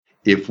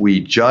if we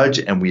judge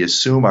and we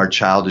assume our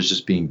child is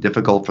just being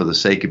difficult for the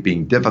sake of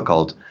being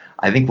difficult,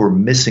 I think we're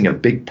missing a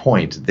big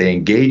point. They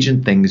engage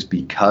in things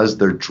because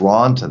they're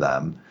drawn to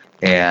them.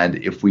 And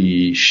if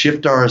we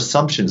shift our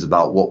assumptions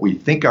about what we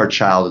think our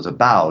child is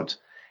about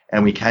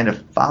and we kind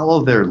of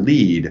follow their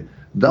lead,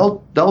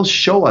 they'll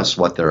show us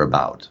what they're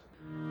about.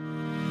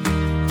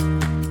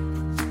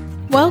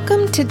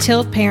 Welcome to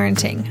Tilt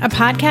Parenting, a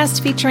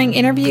podcast featuring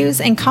interviews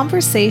and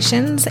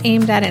conversations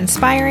aimed at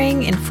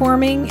inspiring,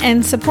 informing,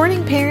 and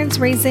supporting parents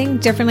raising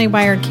differently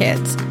wired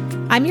kids.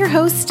 I'm your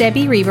host,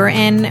 Debbie Reber,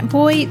 and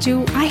boy,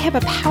 do I have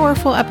a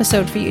powerful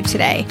episode for you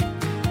today.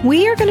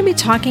 We are going to be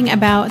talking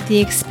about the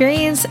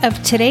experience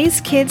of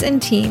today's kids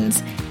and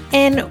teens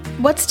and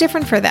what's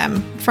different for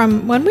them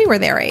from when we were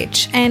their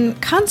age, and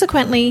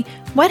consequently,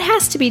 what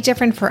has to be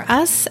different for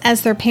us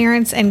as their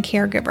parents and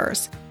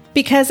caregivers.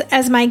 Because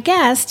as my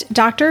guest,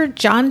 Dr.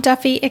 John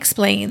Duffy,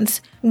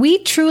 explains,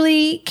 we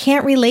truly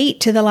can't relate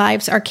to the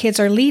lives our kids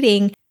are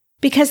leading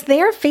because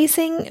they're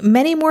facing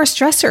many more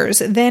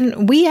stressors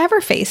than we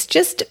ever face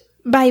just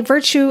by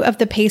virtue of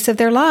the pace of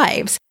their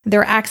lives,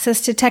 their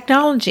access to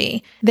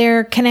technology,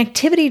 their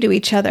connectivity to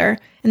each other,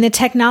 and the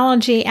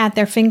technology at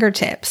their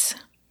fingertips.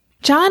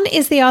 John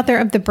is the author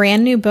of the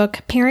brand new book,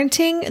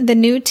 Parenting the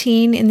New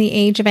Teen in the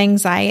Age of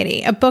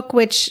Anxiety, a book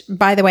which,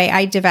 by the way,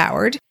 I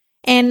devoured.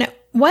 And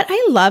what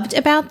I loved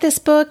about this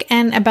book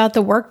and about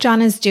the work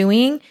John is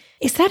doing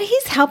is that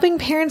he's helping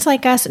parents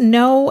like us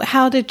know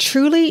how to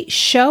truly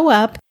show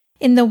up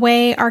in the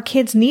way our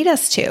kids need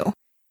us to,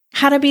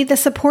 how to be the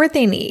support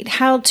they need,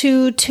 how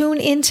to tune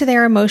into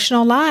their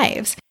emotional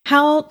lives,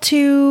 how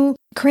to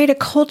create a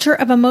culture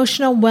of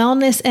emotional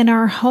wellness in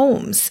our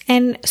homes,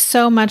 and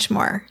so much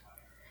more.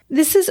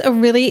 This is a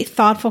really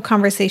thoughtful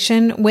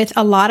conversation with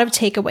a lot of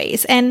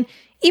takeaways. And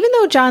even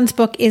though John's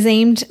book is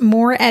aimed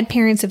more at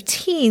parents of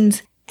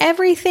teens,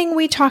 everything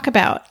we talk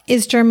about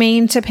is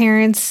germane to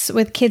parents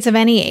with kids of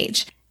any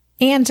age.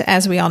 And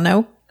as we all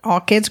know, all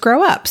kids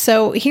grow up.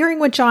 So hearing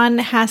what John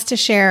has to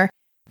share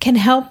can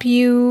help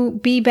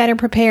you be better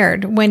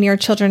prepared when your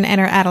children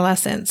enter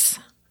adolescence.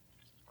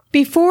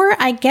 Before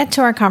I get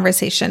to our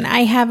conversation,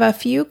 I have a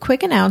few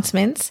quick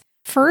announcements.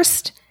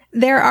 First,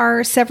 there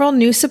are several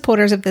new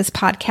supporters of this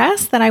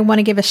podcast that I want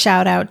to give a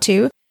shout out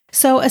to.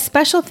 So a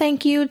special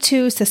thank you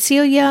to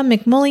Cecilia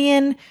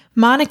McMullian,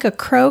 Monica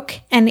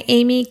Croak, and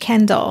Amy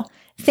Kendall.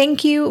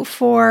 Thank you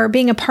for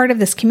being a part of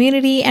this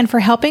community and for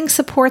helping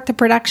support the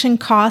production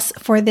costs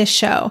for this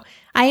show.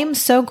 I am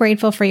so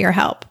grateful for your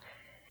help.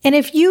 And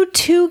if you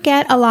too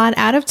get a lot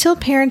out of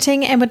Tilt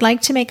Parenting and would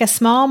like to make a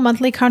small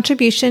monthly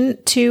contribution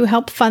to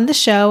help fund the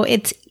show,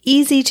 it's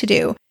easy to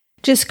do.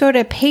 Just go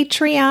to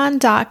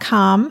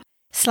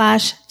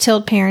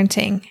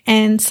patreon.com/tiltparenting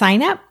and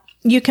sign up.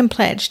 You can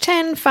pledge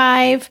 $10,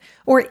 $5,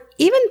 or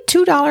even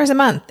 $2 a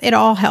month. It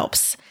all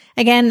helps.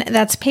 Again,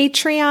 that's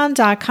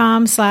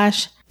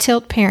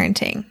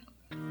patreon.com/tiltparenting.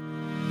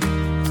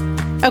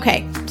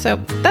 Okay, so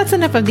that's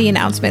enough of the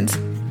announcements.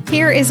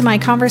 Here is my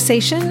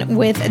conversation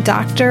with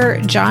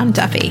Dr. John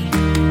Duffy.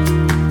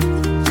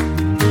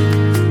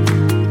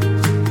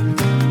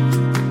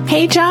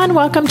 Hey, John,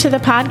 welcome to the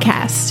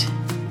podcast.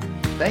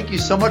 Thank you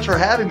so much for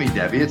having me,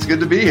 Debbie. It's good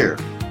to be here.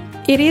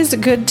 It is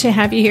good to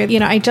have you here.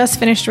 You know, I just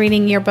finished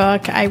reading your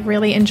book. I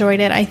really enjoyed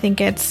it. I think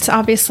it's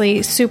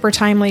obviously super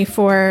timely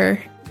for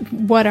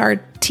what our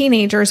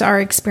teenagers are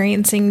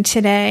experiencing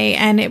today.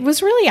 And it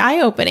was really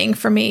eye-opening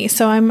for me.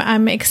 So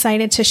I'm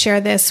excited to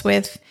share this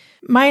with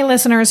my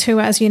listeners who,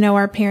 as you know,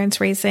 are parents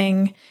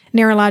raising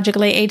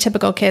neurologically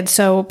atypical kids.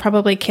 So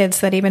probably kids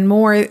that even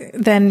more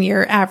than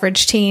your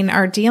average teen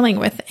are dealing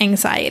with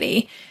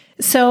anxiety.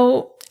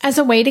 So as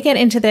a way to get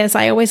into this,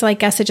 I always like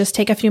guests to just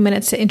take a few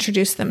minutes to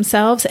introduce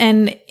themselves.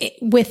 And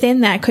within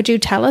that, could you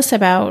tell us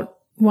about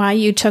why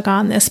you took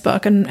on this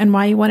book and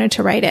why you wanted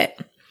to write it?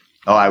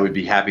 Oh, I would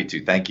be happy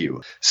to. Thank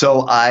you.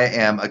 So I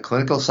am a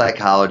clinical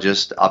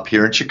psychologist up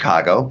here in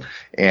Chicago,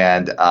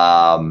 and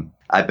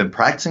I've been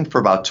practicing for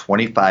about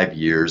 25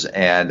 years.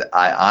 And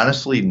I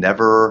honestly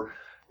never,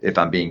 if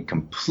I'm being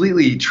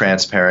completely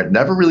transparent,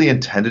 never really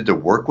intended to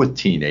work with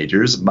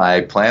teenagers. My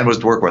plan was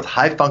to work with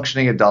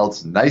high-functioning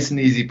adults, nice and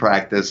easy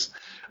practice.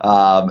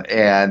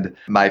 And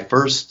my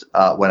first,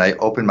 when I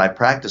opened my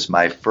practice,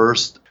 my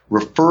first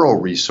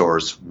referral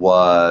resource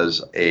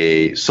was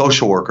a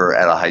social worker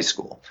at a high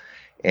school.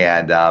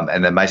 And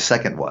then my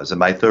second was, and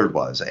my third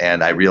was.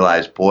 And I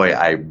realized, boy,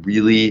 I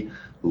really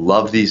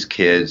love these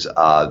kids.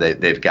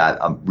 They've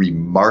got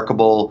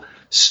remarkable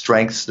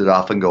strengths that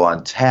often go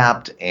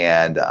untapped.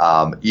 And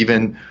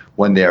even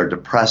when they are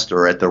depressed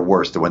or at their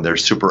worst, when they're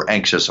super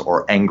anxious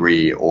or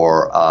angry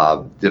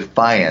or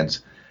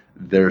defiant,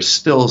 there's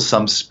still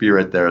some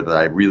spirit there that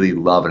I really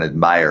love and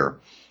admire.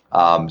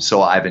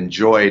 So I've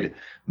enjoyed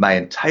my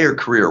entire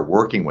career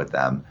working with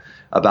them.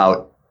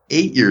 About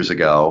 8 years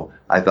ago,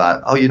 I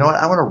thought, oh, you know what?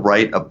 I want to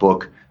write a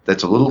book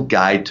that's a little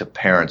guide to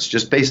parents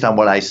just based on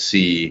what I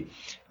see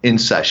in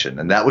session.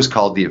 And that was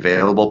called The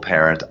Available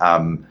Parent.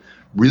 I'm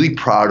really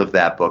proud of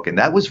that book. And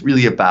that was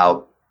really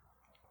about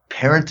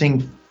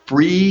parenting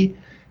free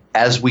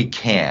as we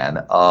can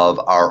of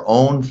our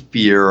own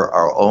fear,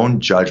 our own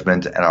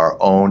judgment, and our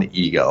own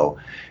ego.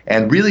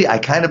 And really, I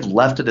kind of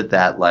left it at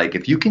that, like,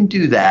 if you can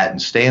do that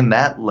and stay in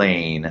that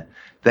lane,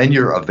 then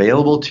you're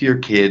available to your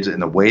kids in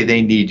the way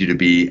they need you to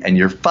be, and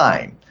you're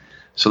fine.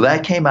 So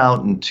that came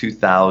out in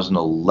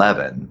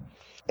 2011.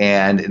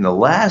 And in the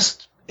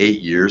last 8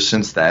 years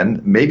since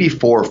then, maybe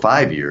 4 or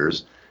 5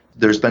 years,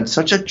 there's been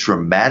such a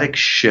dramatic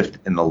shift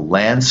in the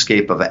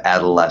landscape of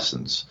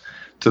adolescence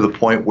to the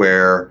point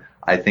where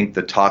I think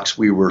the talks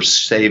we were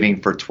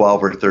saving for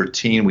 12 or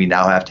 13, we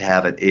now have to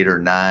have at 8 or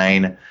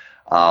 9.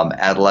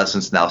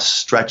 Adolescence now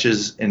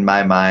stretches, in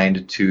my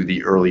mind, to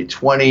the early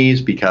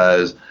 20s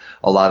because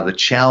a lot of the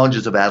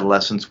challenges of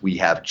adolescence we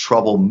have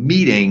trouble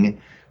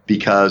meeting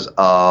because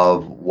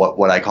of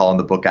what I call in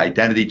the book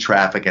identity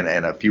traffic and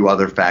a few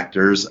other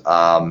factors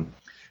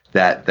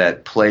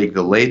that plague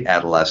the late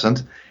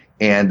adolescent.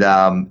 And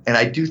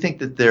I do think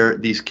that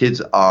these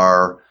kids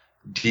are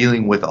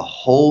dealing with a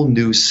whole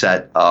new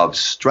set of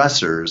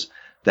stressors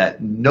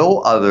that no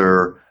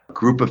other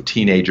group of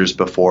teenagers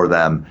before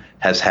them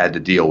has had to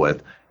deal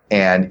with.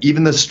 And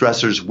even the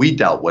stressors we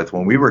dealt with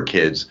when we were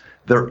kids,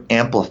 they're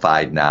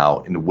amplified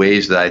now in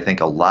ways that I think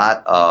a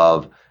lot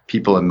of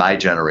people in my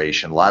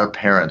generation, a lot of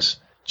parents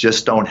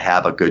just don't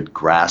have a good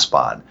grasp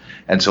on.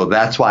 And so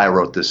that's why I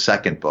wrote this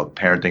second book,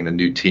 Parenting the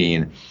New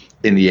Teen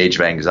in the Age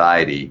of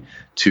Anxiety,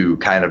 to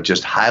kind of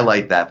just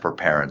highlight that for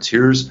parents.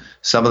 Here's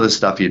some of the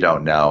stuff you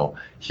don't know.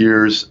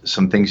 Here's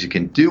some things you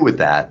can do with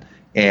that.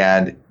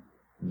 And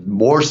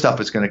more stuff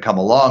is going to come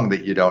along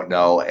that you don't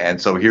know.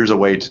 And so here's a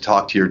way to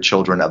talk to your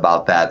children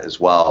about that as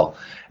well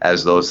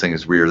as those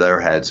things rear their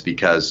heads,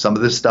 because some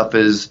of this stuff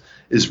is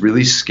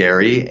really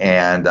scary.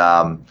 And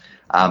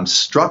I'm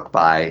struck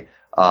by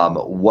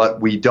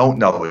what we don't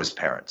know as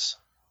parents.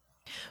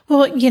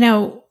 Well,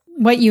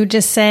 what you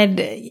just said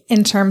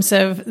in terms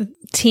of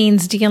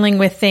teens dealing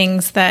with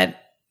things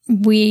that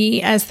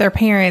we as their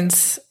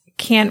parents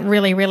can't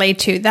really relate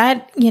to,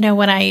 that,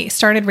 when I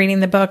started reading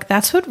the book,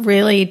 that's what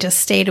really just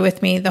stayed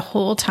with me the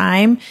whole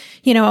time.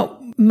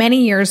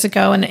 Many years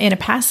ago in a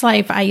past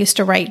life, I used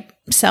to write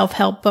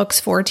self-help books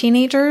for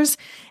teenagers.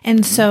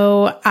 And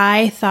so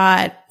I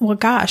thought, well,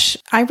 gosh,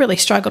 I really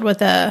struggled with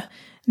the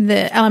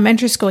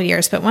elementary school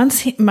years. But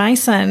once my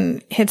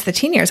son hits the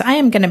teen years, I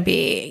am going to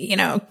be,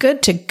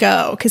 good to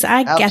go because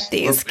I get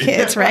these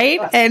kids, right?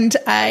 And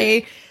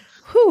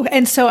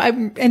and so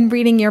I'm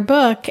reading your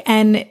book,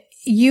 and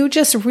you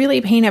just really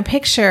paint a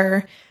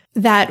picture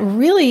that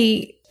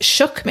really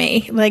shook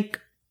me. Like,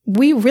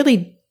 we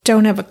really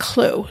don't have a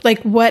clue,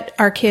 like what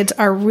our kids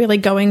are really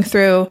going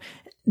through,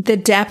 the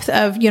depth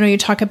of, you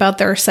talk about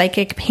their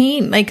psychic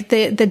pain, like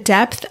the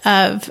depth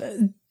of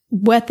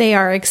what they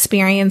are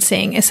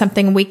experiencing is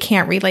something we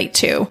can't relate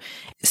to.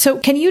 So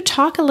can you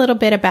talk a little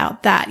bit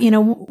about that?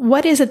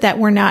 What is it that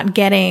we're not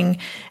getting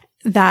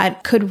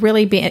that could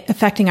really be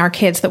affecting our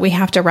kids that we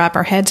have to wrap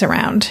our heads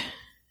around?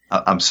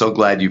 I'm so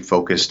glad you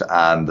focused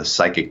on the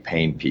psychic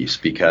pain piece,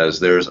 because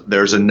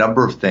there's a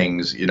number of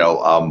things,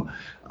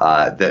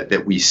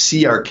 that we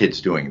see our kids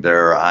doing.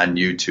 They're on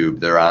YouTube,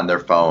 they're on their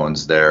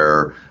phones,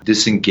 they're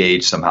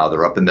disengaged somehow,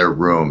 they're up in their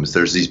rooms.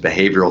 There's these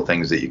behavioral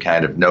things that you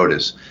kind of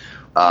notice.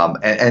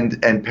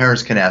 And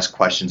parents can ask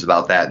questions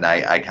about that. And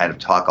I kind of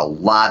talk a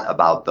lot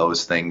about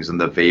those things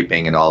and the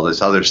vaping and all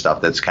this other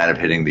stuff that's kind of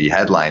hitting the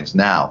headlines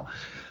now.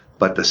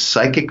 But the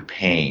psychic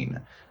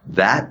pain,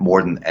 that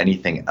more than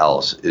anything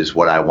else is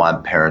what I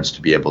want parents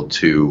to be able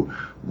to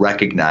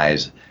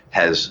recognize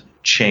has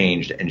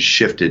changed and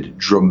shifted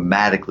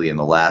dramatically in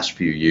the last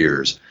few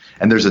years.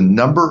 And there's a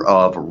number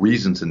of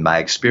reasons in my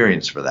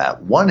experience for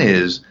that. One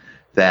is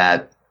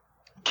that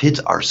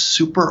kids are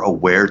super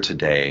aware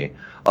today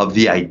of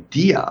the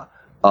idea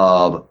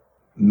of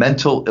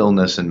mental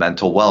illness and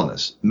mental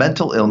wellness.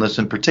 Mental illness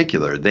in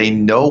particular, they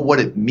know what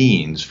it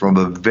means from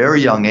a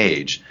very young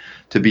age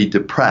to be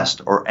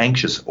depressed or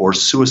anxious or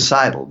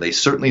suicidal. They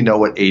certainly know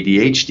what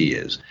ADHD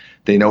is.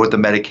 They know what the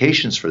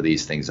medications for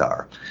these things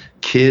are.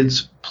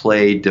 Kids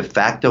play de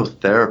facto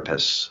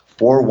therapists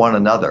for one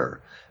another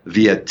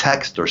via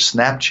text or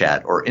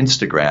Snapchat or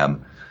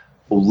Instagram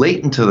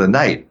late into the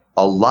night,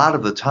 a lot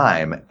of the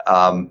time,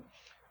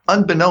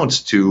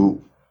 unbeknownst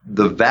to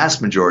the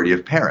vast majority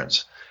of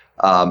parents.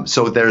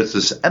 So there's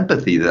this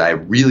empathy that I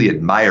really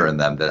admire in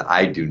them that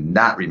I do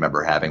not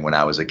remember having when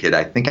I was a kid.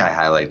 I think I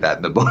highlight that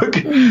in the book.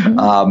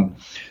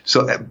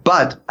 Mm-hmm.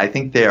 But I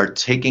think they are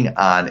taking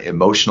on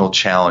emotional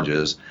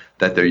challenges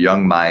that their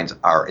young minds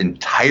are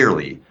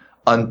entirely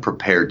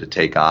unprepared to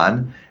take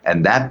on.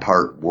 And that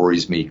part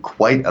worries me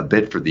quite a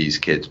bit for these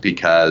kids,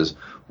 because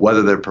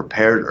whether they're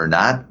prepared or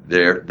not,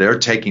 they're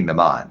taking them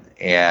on.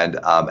 And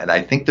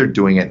I think they're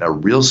doing it in a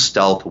real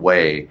stealth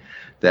way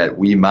that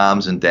we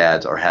moms and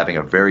dads are having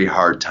a very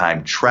hard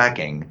time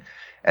tracking.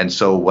 And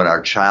so when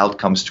our child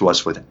comes to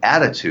us with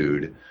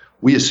attitude,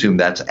 we assume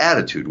that's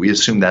attitude. We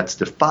assume that's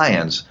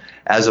defiance,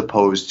 as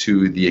opposed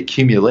to the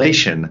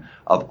accumulation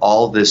of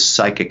all this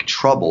psychic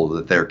trouble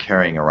that they're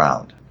carrying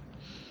around.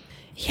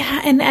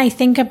 Yeah, and I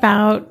think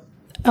about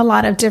a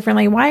lot of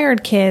differently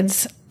wired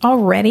kids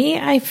already.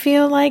 I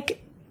feel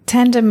like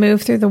tend to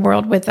move through the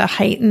world with a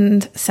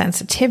heightened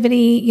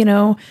sensitivity.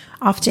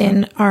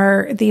 Often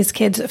these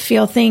kids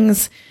feel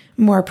things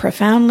more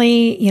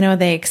profoundly.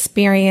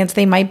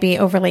 They might be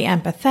overly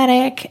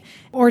empathetic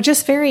or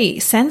just very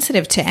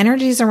sensitive to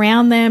energies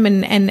around them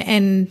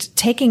and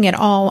taking it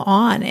all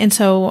on. And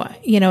so,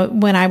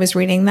 when I was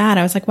reading that,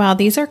 I was like, wow,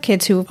 these are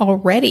kids who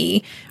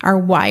already are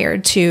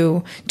wired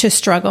to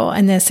struggle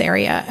in this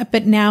area.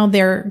 But now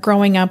they're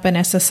growing up in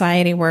a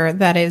society where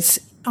that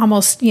is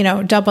almost,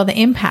 double the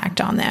impact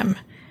on them.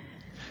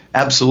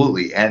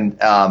 Absolutely. And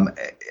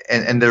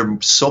they're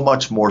so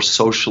much more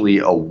socially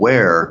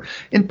aware,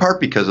 in part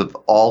because of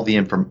all the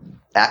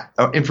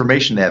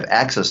information they have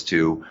access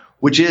to,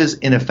 which is,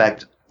 in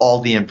effect,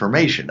 all the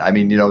information. I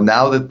mean,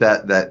 now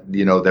that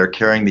they're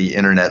carrying the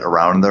internet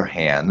around in their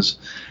hands,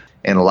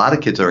 and a lot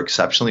of kids are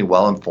exceptionally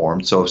well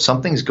informed. So if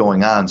something's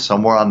going on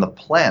somewhere on the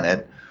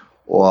planet,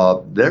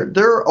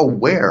 they're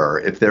aware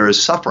if there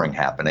is suffering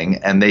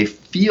happening, and they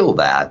feel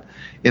that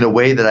in a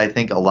way that I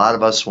think a lot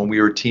of us, when we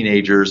were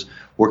teenagers,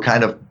 were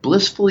kind of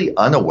blissfully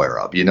unaware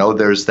of.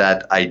 There's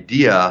that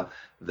idea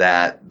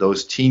that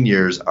those teen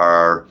years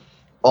are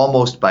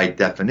almost by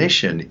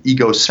definition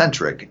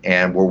egocentric,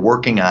 and we're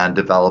working on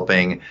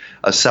developing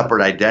a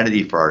separate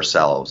identity for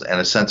ourselves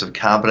and a sense of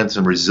confidence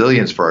and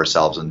resilience for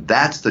ourselves. And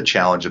that's the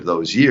challenge of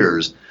those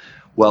years.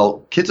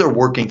 Well, kids are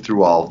working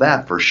through all of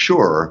that for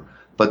sure,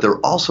 but they're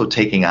also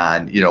taking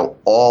on,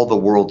 all the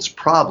world's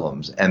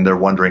problems, and they're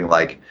wondering,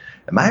 like,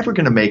 am I ever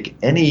going to make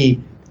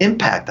any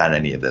impact on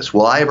any of this?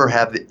 Will I ever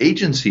have the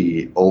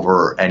agency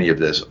over any of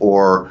this?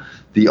 Or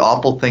the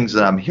awful things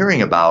that I'm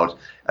hearing about,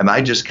 am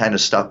I just kind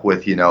of stuck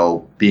with,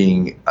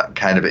 being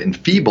kind of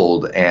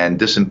enfeebled and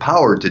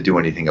disempowered to do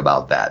anything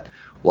about that?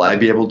 Will I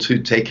be able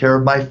to take care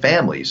of my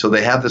family? So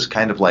they have this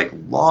kind of like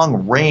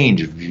long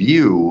range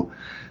view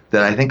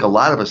that I think a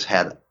lot of us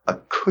had a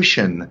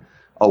cushion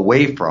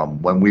away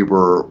from when we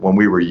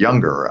were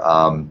younger.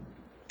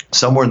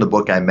 Somewhere in the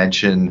book, I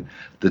mentioned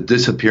the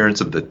disappearance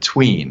of the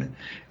tween.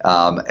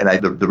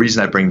 The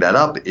reason I bring that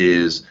up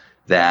is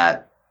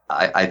that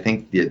I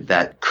think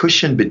that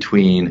cushion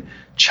between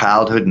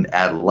childhood and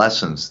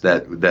adolescence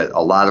that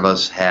a lot of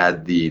us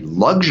had the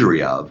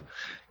luxury of,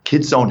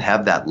 kids don't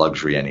have that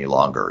luxury any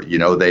longer.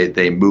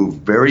 They move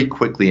very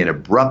quickly and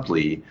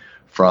abruptly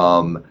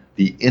from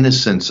the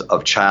innocence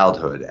of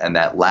childhood and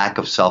that lack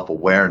of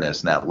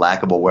self-awareness and that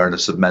lack of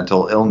awareness of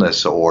mental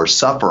illness or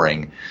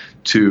suffering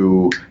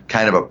to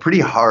kind of a pretty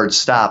hard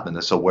stop in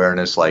this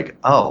awareness, like,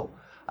 oh,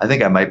 I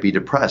think I might be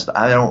depressed.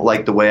 I don't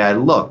like the way I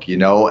look,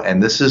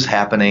 and this is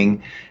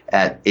happening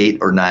at 8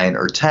 or 9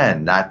 or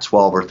 10, not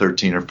 12 or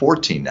 13 or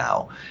 14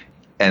 now.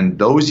 And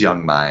those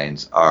young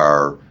minds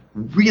are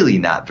really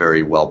not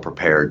very well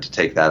prepared to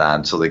take that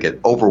on, so they get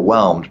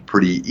overwhelmed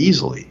pretty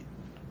easily.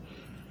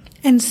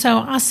 And so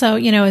also,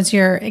 as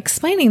you're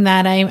explaining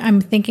that, I'm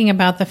thinking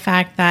about the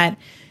fact that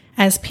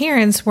as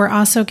parents, we're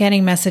also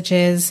getting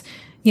messages,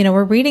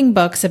 we're reading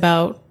books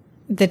about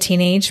the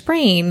teenage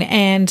brain,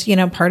 and,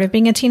 part of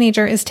being a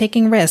teenager is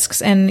taking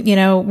risks. And,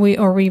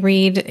 we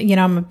read,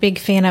 I'm a big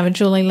fan of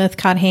Julie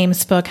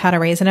Lythcott-Haim's book, How to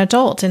Raise an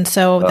Adult. And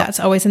so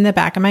that's always in the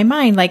back of my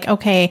mind, like,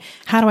 okay,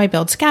 how do I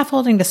build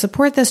scaffolding to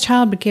support this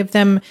child, but give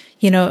them,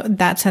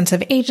 that sense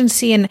of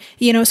agency? And,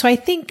 so I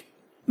think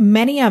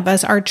many of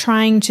us are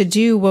trying to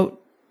do what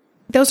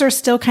those are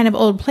still kind of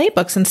old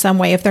playbooks in some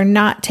way, if they're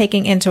not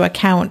taking into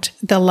account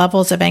the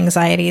levels of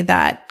anxiety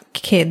that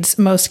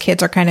most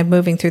kids are kind of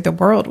moving through the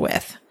world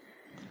with.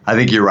 I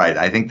think you're right.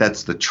 I think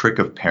that's the trick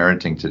of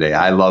parenting today.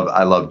 I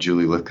love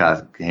Julie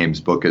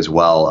Lythcott-Haim's book as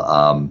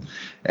well.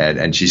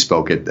 And she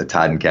spoke at the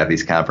Todd and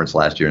Kathy's conference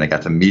last year, and I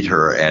got to meet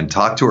her and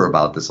talk to her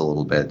about this a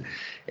little bit.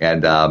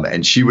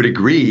 And she would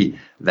agree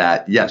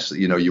that, yes,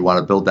 you want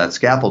to build that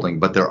scaffolding,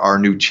 but there are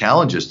new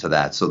challenges to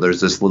that. So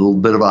there's this little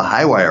bit of a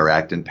high wire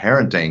act in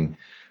parenting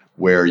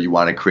where you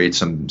want to create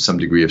some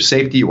degree of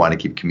safety. You want to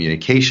keep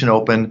communication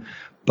open,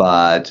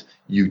 but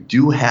you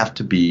do have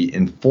to be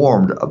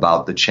informed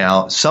about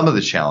some of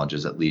the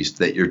challenges, at least,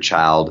 that your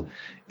child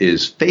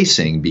is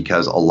facing,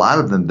 because a lot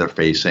of them they're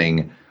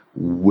facing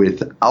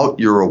without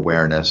your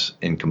awareness,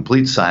 in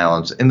complete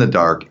silence, in the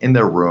dark, in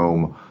their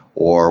room,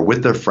 or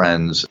with their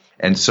friends.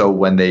 And so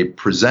when they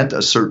present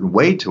a certain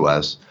way to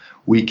us,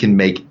 we can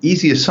make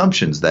easy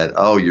assumptions that,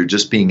 oh, you're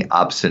just being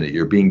obstinate,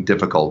 you're being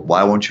difficult.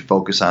 Why won't you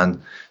focus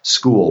on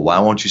school? Why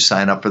won't you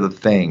sign up for the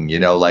thing?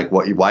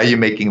 Why are you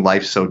making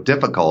life so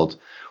difficult?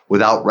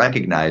 Without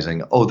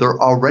recognizing, oh, they're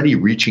already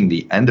reaching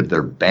the end of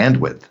their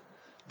bandwidth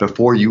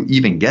before you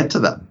even get to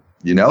them,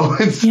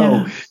 And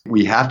so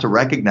we have to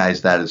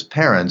recognize that as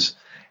parents,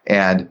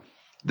 and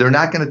they're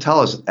not going to tell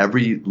us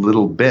every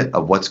little bit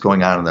of what's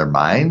going on in their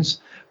minds,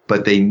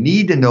 but they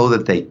need to know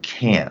that they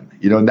can.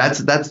 And that's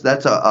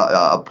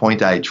a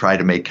point I try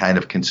to make kind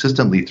of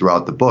consistently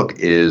throughout the book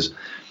is,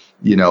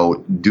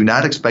 do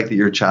not expect that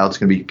your child's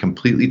going to be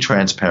completely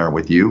transparent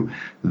with you.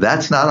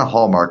 That's not a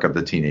hallmark of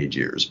the teenage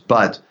years,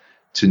 but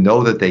to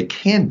know that they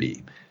can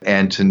be,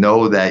 and to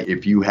know that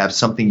if you have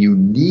something you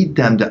need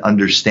them to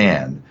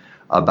understand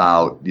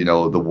about,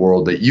 the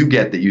world that you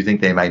get that you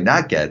think they might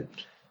not get,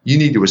 you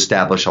need to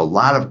establish a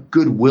lot of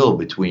goodwill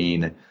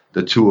between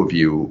the two of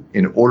you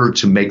in order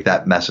to make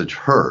that message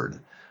heard.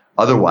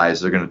 Otherwise,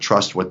 they're going to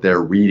trust what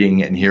they're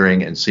reading and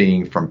hearing and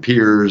seeing from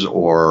peers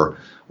or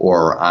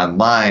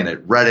online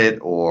at Reddit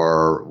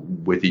or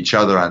with each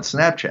other on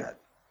Snapchat.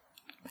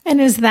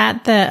 And is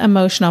that the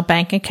emotional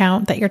bank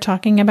account that you're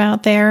talking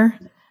about there?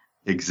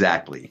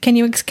 Exactly. Can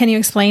you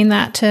explain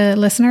that to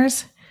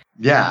listeners?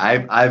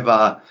 Yeah,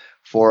 I've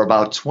for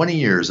about 20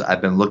 years,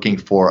 I've been looking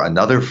for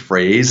another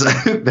phrase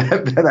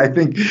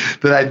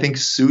that I think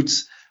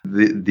suits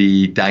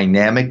the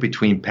dynamic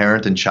between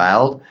parent and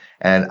child.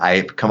 And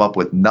I've come up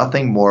with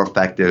nothing more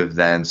effective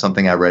than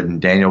something I read in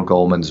Daniel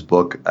Goleman's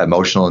book,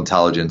 Emotional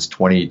Intelligence,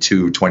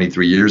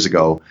 23 years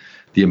ago,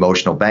 The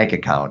Emotional Bank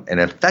Account. And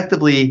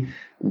effectively,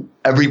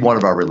 every one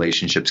of our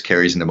relationships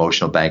carries an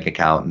emotional bank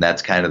account, and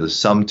that's kind of the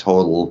sum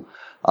total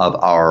of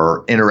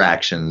our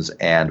interactions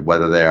and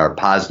whether they are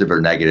positive or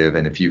negative.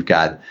 And if you've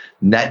got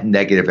net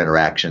negative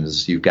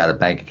interactions, you've got a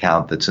bank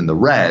account that's in the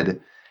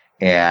red,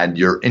 and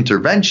your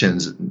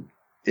interventions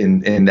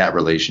in that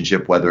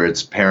relationship, whether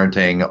it's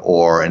parenting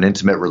or an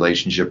intimate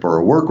relationship or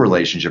a work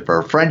relationship or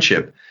a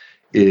friendship,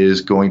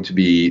 is going to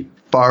be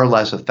far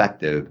less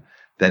effective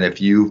than if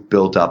you've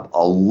built up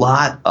a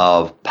lot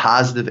of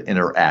positive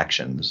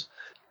interactions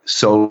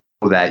so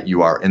that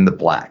you are in the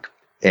black.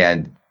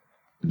 And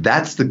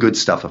that's the good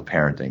stuff of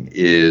parenting,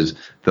 is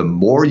the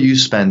more you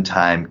spend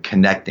time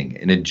connecting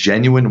in a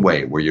genuine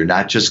way where you're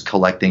not just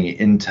collecting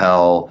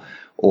intel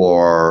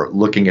or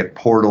looking at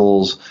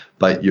portals,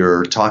 but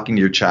you're talking to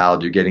your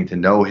child, you're getting to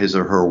know his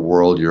or her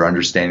world, you're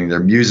understanding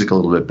their music a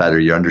little bit better,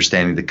 you're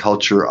understanding the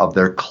culture of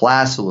their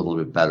class a little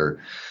bit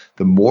better.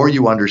 The more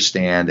you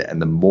understand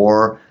and the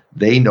more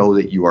they know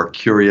that you are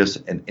curious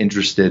and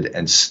interested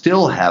and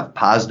still have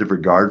positive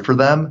regard for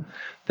them,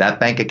 that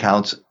bank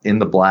account's in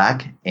the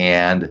black,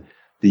 and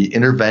the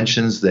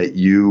interventions that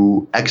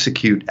you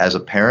execute as a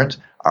parent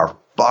are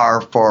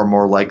far, far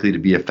more likely to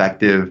be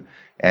effective.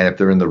 And if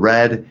they're in the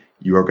red,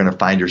 you are going to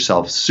find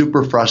yourself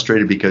super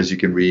frustrated because you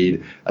can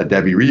read a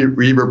Debbie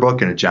Reber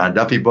book and a John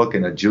Duffy book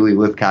and a Julie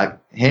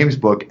Lithcott-Hames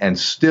book and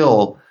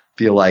still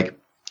feel like,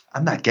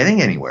 I'm not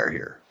getting anywhere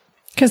here.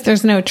 Because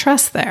there's no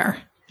trust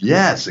there.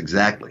 Yes,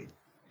 exactly.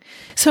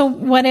 So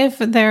what if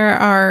there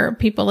are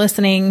people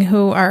listening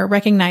who are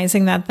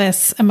recognizing that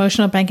this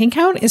emotional bank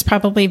account is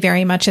probably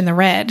very much in the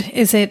red?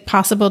 Is it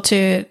possible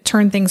to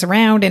turn things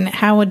around, and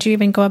how would you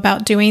even go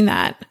about doing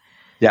that?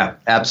 Yeah,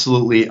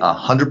 absolutely.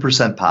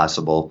 100%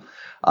 possible.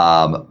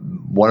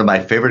 One of my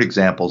favorite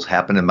examples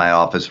happened in my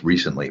office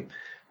recently.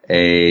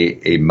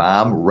 A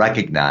mom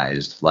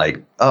recognized,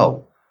 like,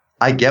 oh,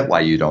 I get why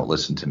you don't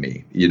listen to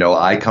me. You know,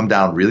 I come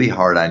down really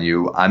hard on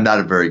you. I'm not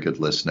a very good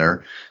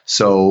listener.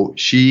 So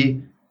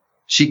she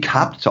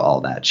copped to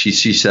all that.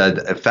 She said,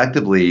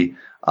 effectively,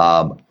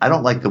 I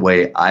don't like the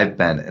way I've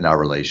been in our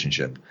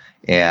relationship.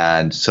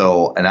 And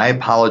I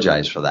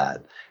apologize for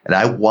that. And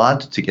I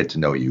want to get to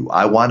know you.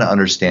 I want to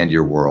understand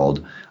your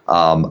world.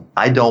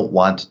 I don't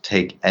want to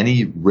take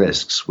any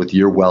risks with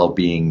your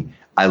well-being.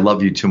 I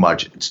love you too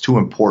much. It's too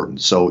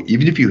important. So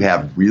even if you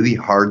have really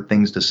hard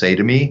things to say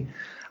to me,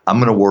 I'm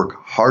going to work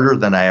harder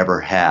than I ever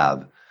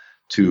have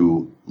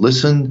to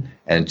listen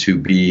and to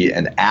be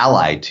an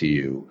ally to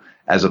you,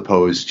 as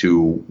opposed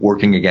to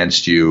working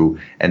against you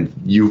and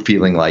you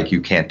feeling like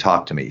you can't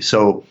talk to me.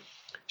 So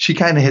she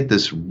kind of hit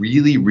this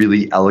really,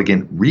 really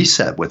elegant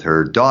reset with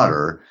her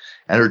daughter.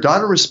 And her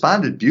daughter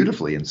responded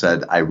beautifully and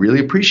said, I really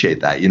appreciate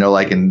that. You know,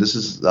 like, and this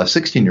is a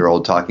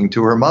 16-year-old talking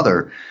to her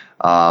mother.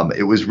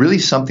 It was really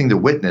something to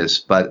witness,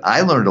 but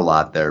I learned a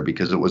lot there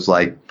because it was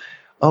like,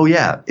 oh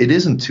yeah, it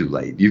isn't too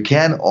late. You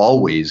can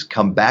always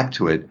come back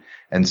to it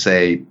and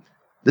say,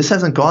 this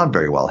hasn't gone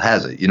very well,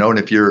 has it? You know, and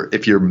if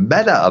you're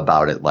meta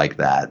about it like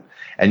that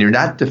and you're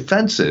not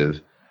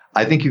defensive,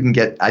 I think you can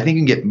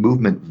get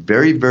movement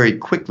very, very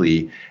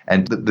quickly.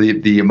 And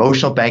the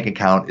emotional bank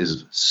account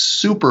is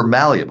super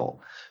malleable.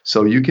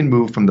 So you can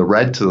move from the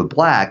red to the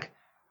black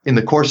in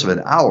the course of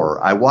an hour.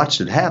 I watched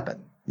it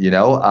happen, you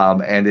know,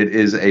 and it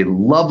is a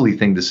lovely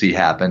thing to see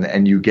happen.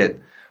 And you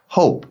get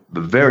hope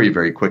very,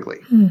 very quickly.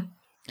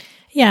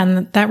 Yeah.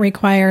 And that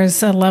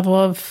requires a level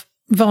of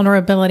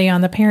vulnerability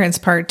on the parents'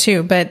 part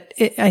too. But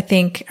I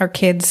think our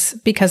kids,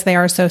 because they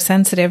are so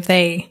sensitive,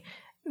 they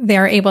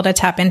are able to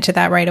tap into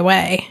that right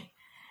away.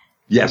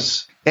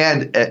 Yes.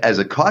 And as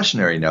a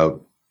cautionary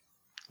note,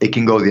 it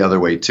can go the other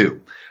way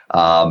too.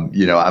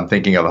 You know, I'm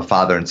thinking of a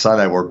father and son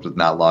I worked with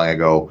not long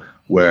ago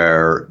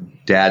where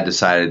dad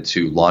decided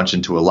to launch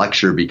into a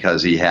lecture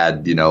because he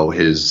had, you know,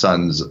 his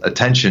son's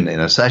attention in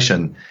a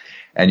session,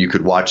 and you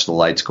could watch the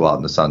lights go out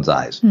in the son's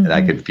eyes. Mm-hmm. And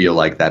I could feel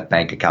like that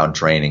bank account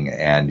draining.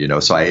 And, you know,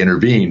 so I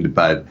intervened,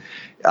 but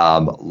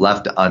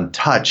left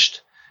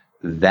untouched,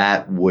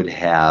 that would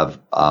have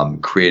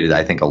created,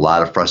 I think, a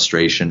lot of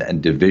frustration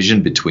and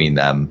division between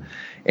them.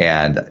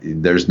 And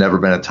there's never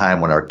been a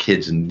time when our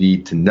kids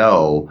need to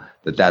know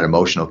that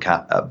emotional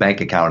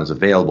bank account is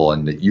available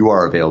and that you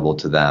are available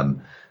to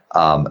them.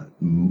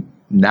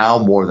 Now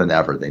more than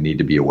ever, they need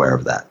to be aware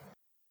of that.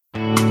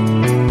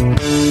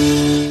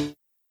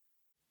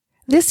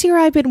 This year,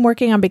 I've been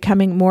working on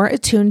becoming more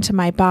attuned to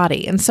my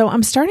body, and so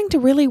I'm starting to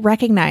really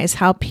recognize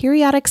how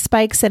periodic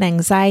spikes in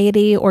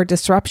anxiety or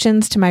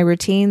disruptions to my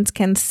routines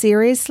can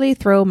seriously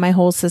throw my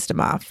whole system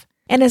off.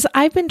 And as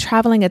I've been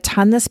traveling a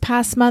ton this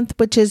past month,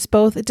 which is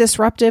both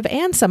disruptive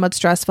and somewhat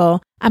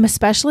stressful, I'm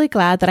especially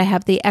glad that I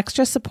have the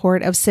extra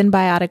support of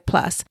Synbiotic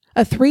Plus,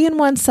 a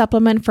 3-in-1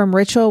 supplement from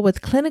Ritual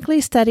with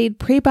clinically studied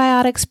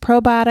prebiotics,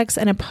 probiotics,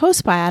 and a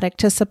postbiotic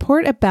to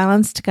support a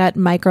balanced gut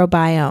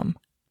microbiome.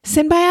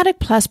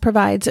 Synbiotic Plus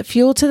provides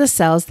fuel to the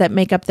cells that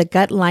make up the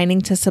gut lining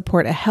to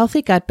support a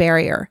healthy gut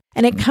barrier.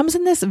 And it comes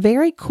in this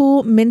very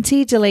cool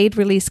minty delayed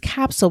release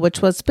capsule,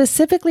 which was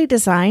specifically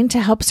designed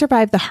to help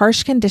survive the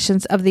harsh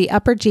conditions of the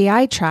upper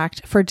GI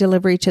tract for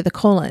delivery to the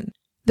colon.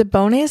 The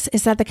bonus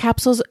is that the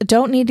capsules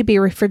don't need to be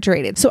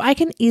refrigerated, so I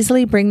can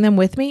easily bring them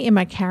with me in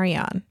my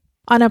carry-on.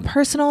 On a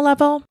personal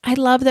level, I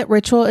love that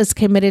Ritual is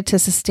committed to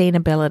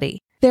sustainability.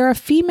 They're a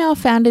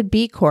female-founded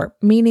B Corp,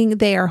 meaning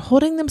they are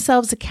holding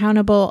themselves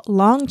accountable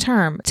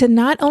long-term to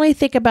not only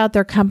think about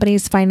their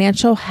company's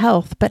financial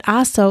health, but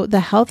also the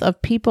health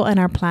of people and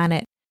our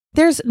planet.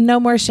 There's no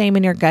more shame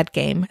in your gut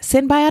game.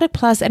 Synbiotic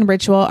Plus and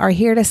Ritual are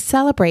here to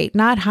celebrate,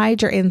 not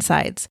hide your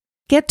insides.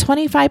 Get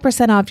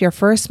 25% off your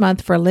first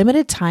month for a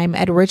limited time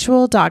at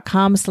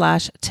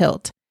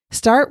ritual.com/tilt.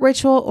 Start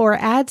Ritual or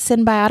add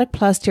Synbiotic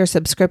Plus to your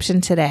subscription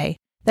today.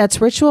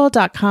 That's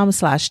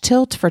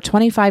ritual.com/tilt for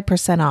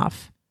 25%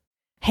 off.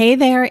 Hey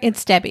there,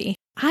 it's Debbie.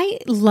 I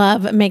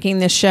love making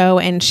this show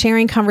and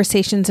sharing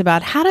conversations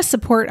about how to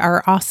support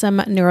our awesome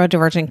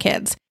neurodivergent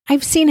kids.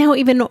 I've seen how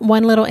even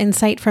one little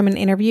insight from an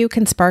interview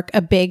can spark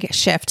a big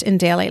shift in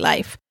daily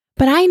life.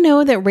 But I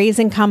know that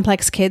raising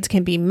complex kids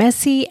can be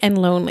messy and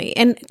lonely.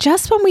 And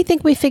just when we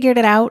think we figured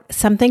it out,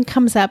 something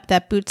comes up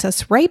that boots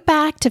us right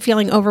back to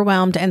feeling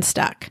overwhelmed and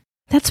stuck.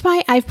 That's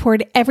why I've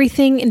poured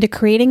everything into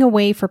creating a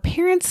way for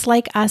parents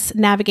like us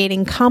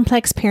navigating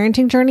complex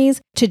parenting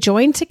journeys to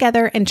join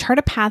together and chart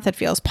a path that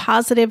feels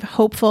positive,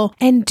 hopeful,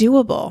 and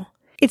doable.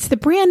 It's the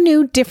brand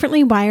new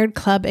Differently Wired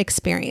Club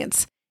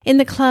experience. In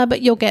the club,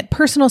 you'll get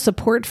personal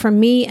support from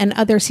me and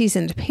other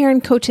seasoned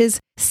parent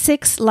coaches,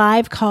 6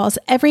 live calls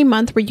every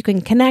month where you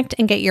can connect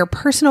and get your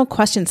personal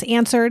questions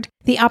answered,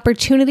 the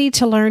opportunity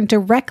to learn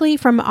directly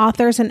from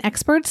authors and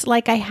experts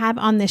like I have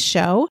on this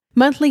show,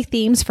 monthly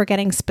themes for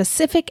getting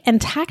specific and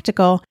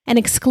tactical, an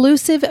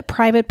exclusive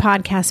private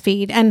podcast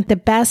feed, and the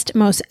best,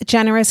 most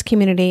generous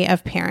community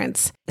of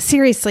parents.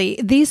 Seriously,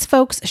 these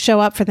folks show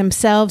up for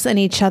themselves and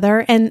each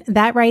other, and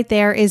that right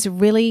there is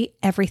really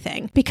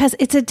everything, because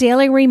it's a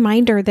daily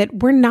reminder that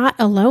we're not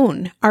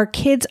alone. Our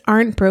kids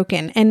aren't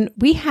broken, and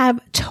we have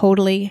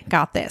totally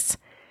got this.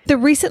 The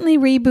recently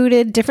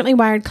rebooted Differently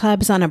Wired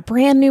Club is on a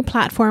brand new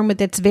platform with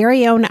its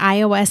very own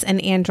iOS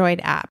and Android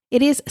app.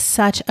 It is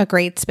such a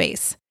great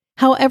space.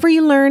 However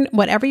you learn,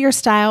 whatever your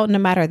style, no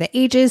matter the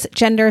ages,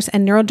 genders,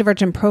 and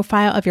neurodivergent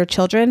profile of your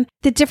children,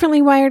 the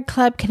Differently Wired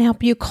Club can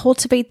help you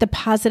cultivate the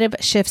positive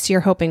shifts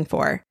you're hoping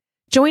for.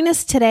 Join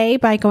us today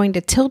by going to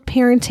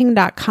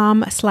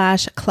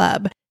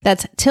tiltparenting.com/club.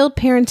 That's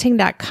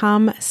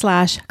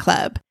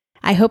tiltparenting.com/club.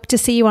 I hope to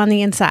see you on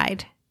the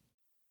inside.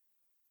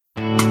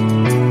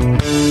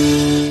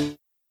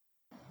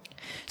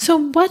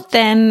 So what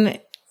then,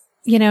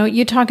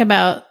 you talk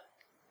about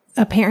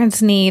a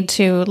parent's need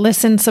to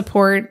listen,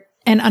 support,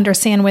 and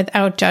understand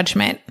without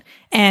judgment.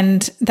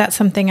 And that's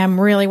something I'm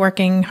really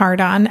working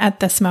hard on at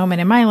this moment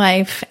in my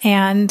life.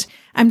 And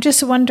I'm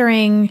just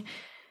wondering,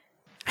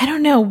 I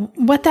don't know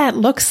what that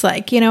looks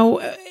like.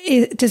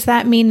 Does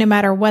that mean no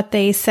matter what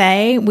they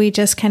say, we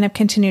just kind of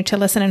continue to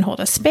listen and hold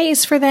a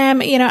space for them?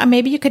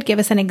 Maybe you could give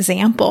us an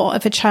example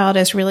if a child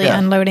is really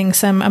unloading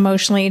some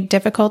emotionally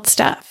difficult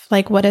stuff.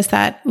 Like, what does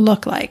that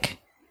look like?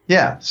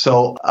 Yeah.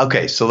 So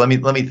let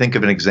me think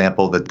of an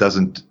example that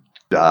doesn't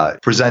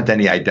present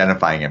any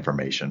identifying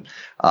information.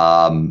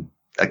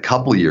 A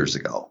couple years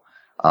ago,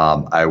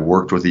 I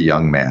worked with a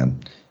young man.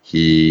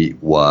 He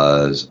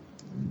was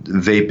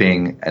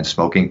vaping and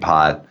smoking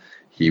pot.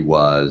 He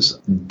was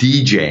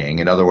DJing.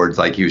 In other words,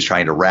 like he was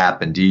trying to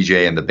rap and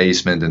DJ in the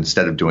basement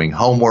instead of doing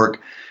homework.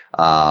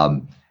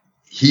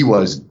 He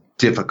was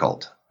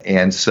difficult.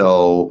 And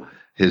so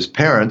his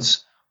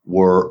parents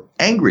were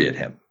angry at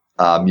him.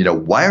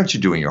 Why aren't you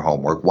doing your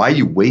homework? Why are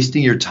you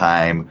wasting your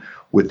time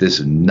with this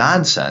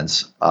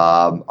nonsense?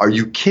 Are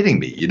you kidding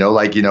me? You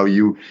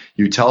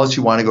tell us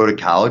you want to go to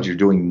college. You're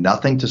doing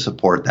nothing to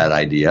support that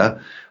idea.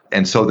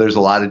 And so there's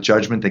a lot of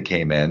judgment that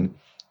came in.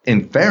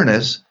 In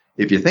fairness,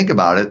 if you think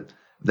about it,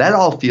 that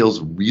all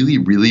feels really,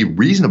 really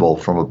reasonable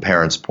from a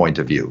parent's point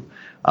of view.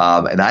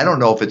 And I don't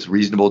know if it's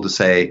reasonable to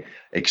say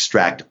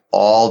extract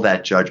all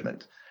that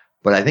judgment.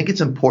 But I think it's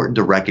important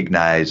to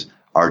recognize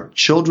our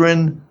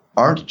children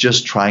aren't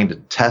just trying to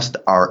test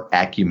our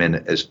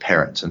acumen as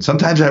parents. And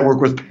sometimes I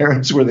work with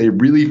parents where they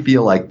really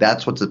feel like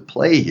that's what's at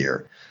play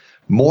here.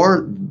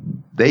 More,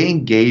 they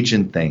engage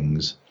in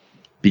things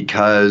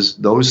because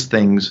those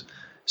things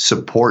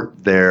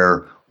support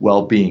their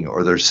well-being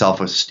or their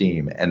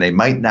self-esteem, and they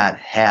might not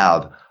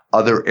have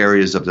other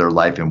areas of their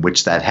life in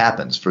which that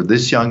happens. For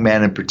this young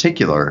man in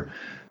particular,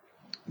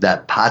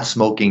 that pot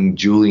smoking,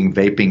 juuling,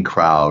 vaping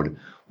crowd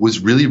was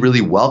really,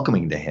 really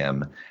welcoming to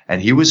him.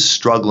 And he was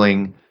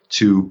struggling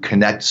to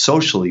connect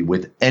socially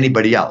with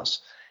anybody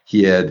else.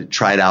 He had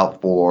tried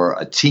out for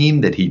a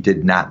team that he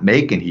did not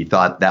make, and he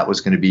thought that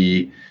was going to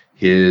be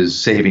his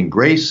saving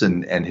grace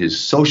and his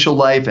social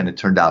life, and it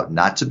turned out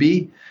not to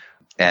be.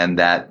 And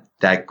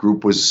that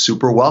group was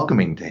super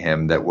welcoming to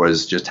him, that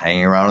was just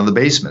hanging around in the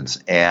basements.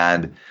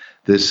 And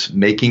this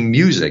making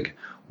music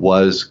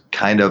was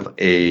kind of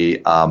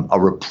a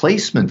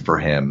replacement for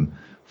him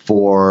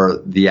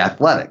for the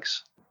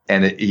athletics.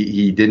 And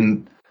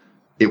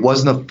it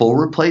wasn't a full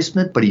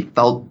replacement, but he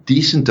felt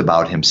decent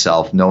about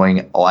himself,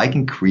 knowing, I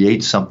can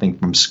create something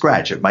from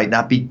scratch. It might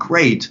not be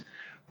great,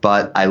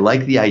 but I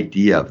like the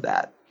idea of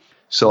that.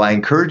 So I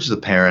encourage the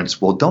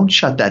parents, well, don't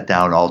shut that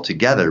down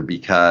altogether,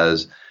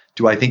 because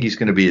do I think he's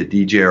going to be a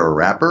DJ or a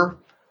rapper?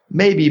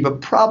 Maybe,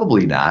 but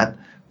probably not.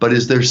 But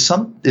is there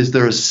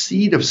a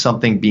seed of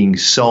something being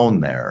sown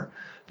there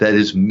that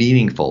is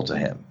meaningful to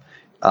him?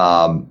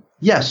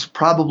 Yes,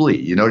 probably.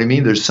 You know what I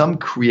mean? There's some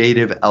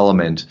creative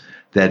element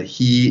that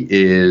he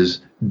is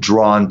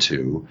drawn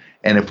to.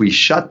 And if we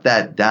shut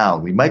that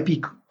down, we might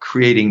be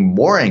creating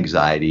more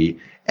anxiety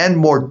and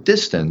more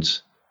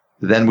distance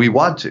than we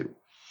want to.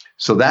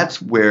 So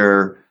that's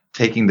where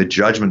taking the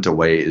judgment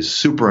away is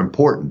super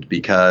important,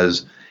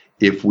 because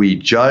if we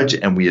judge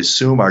and we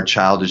assume our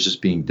child is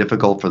just being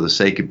difficult for the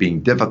sake of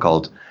being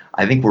difficult,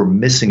 I think we're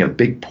missing a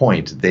big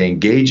point. They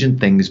engage in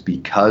things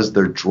because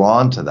they're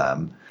drawn to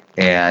them.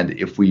 And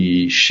if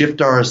we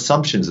shift our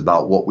assumptions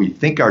about what we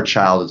think our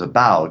child is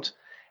about,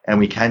 and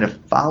we kind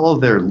of follow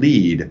their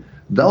lead,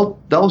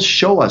 they'll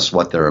show us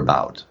what they're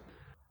about.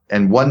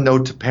 And one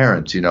note to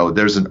parents,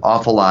 there's an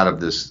awful lot of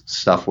this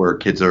stuff where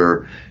kids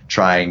are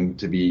trying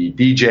to be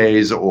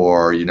DJs,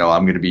 or,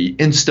 I'm going to be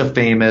Insta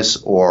famous,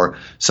 or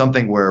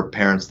something where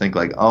parents think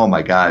like, oh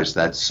my gosh,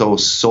 that's so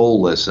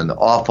soulless and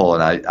awful,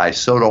 and I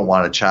so don't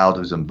want a child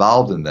who's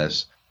involved in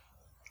this.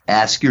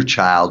 Ask your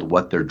child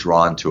what they're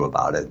drawn to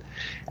about it,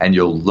 and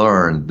you'll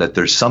learn that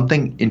there's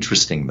something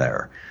interesting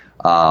there.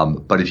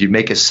 But if you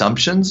make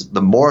assumptions,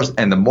 the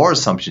more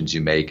assumptions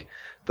you make,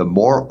 the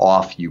more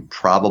off you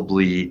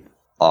probably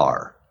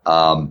are.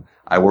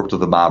 I worked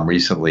with a mom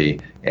recently,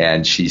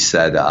 and she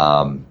said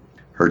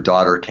her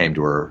daughter came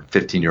to her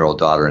 15-year-old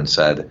daughter and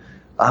said,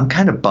 I'm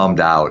kind of bummed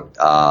out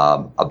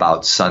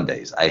about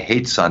Sundays. I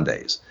hate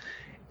Sundays.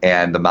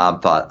 And the mom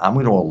thought, I'm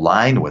going to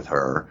align with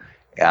her,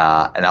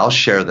 and I'll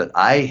share that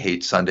I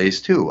hate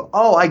Sundays too.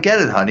 Oh, I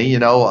get it, honey.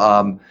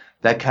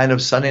 That kind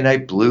of Sunday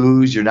night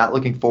blues, you're not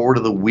looking forward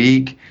to the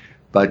week.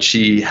 But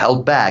she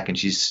held back, and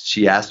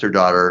she asked her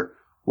daughter,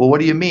 well, what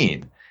do you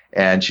mean?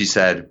 And she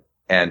said,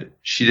 and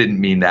she didn't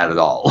mean that at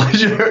all.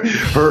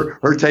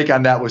 her take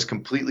on that was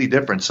completely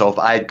different. So if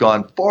I had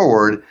gone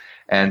forward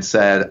and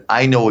said,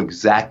 I know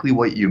exactly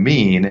what you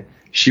mean,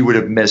 she would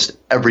have missed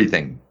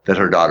everything that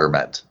her daughter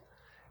meant.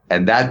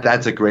 And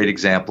that's a great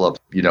example of,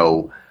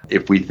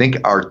 if we think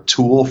our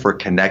tool for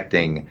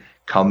connecting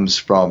comes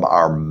from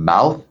our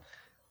mouth,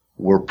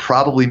 we're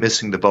probably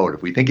missing the boat.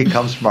 If we think it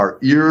comes from our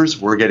ears,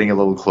 we're getting a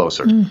little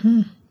closer.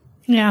 Mm-hmm.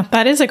 Yeah,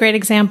 that is a great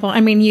example. I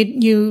mean,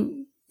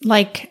 you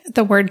like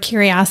the word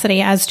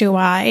curiosity, as do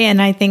I.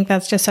 And I think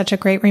that's just such a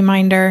great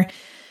reminder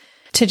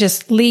to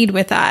just lead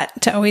with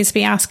that, to always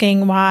be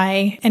asking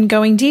why and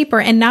going deeper,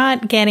 and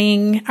not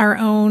getting our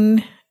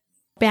own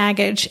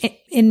baggage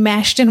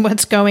enmeshed in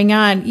what's going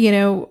on.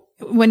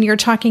 When you're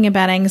talking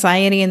about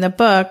anxiety in the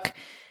book,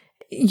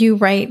 you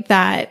write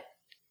that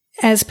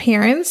as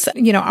parents,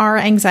 our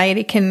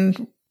anxiety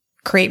can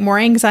create more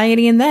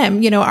anxiety in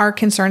them, our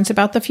concerns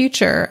about the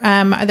future,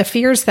 the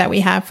fears that we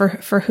have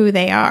for who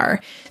they are.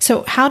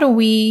 So how do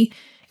we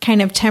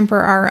kind of temper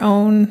our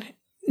own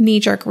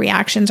knee-jerk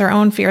reactions, our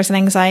own fears and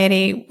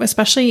anxiety,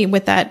 especially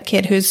with that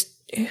kid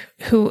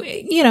who,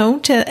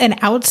 to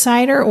an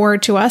outsider or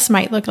to us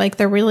might look like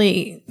they're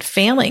really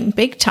failing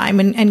big time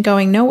and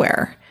going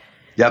nowhere?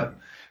 Yep.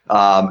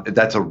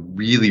 That's a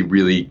really,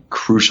 really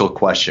crucial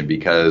question,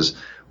 because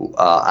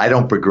I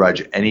don't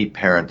begrudge any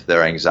parent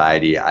their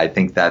anxiety. I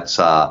think that's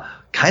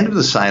kind of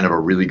the sign of a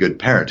really good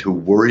parent who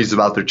worries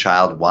about their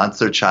child, wants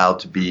their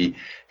child to be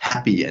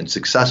happy and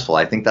successful.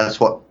 I think that's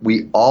what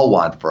we all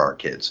want for our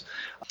kids.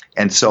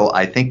 And so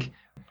I think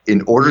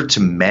in order to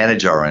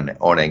manage our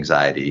own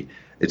anxiety,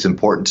 it's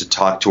important to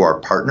talk to our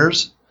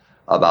partners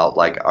about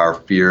like our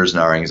fears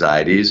and our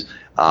anxieties,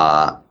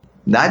 not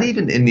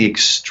even in the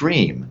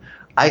extreme.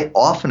 I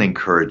often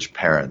encourage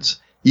parents,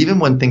 even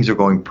when things are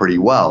going pretty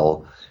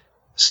well,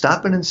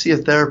 stop in and see a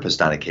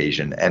therapist on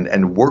occasion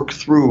and work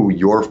through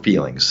your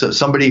feelings. So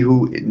somebody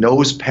who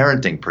knows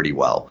parenting pretty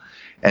well,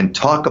 and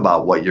talk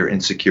about what your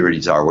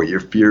insecurities are, what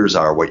your fears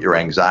are, what your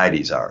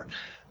anxieties are.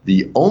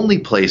 The only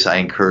place I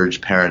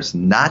encourage parents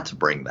not to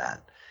bring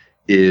that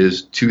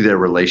is to their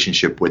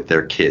relationship with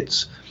their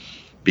kids,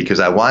 because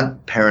I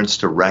want parents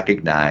to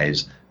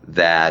recognize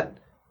that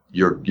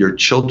your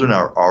children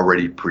are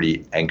already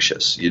pretty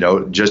anxious.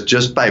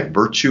 Just by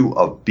virtue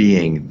of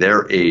being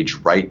their age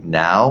right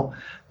now,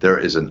 there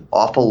is an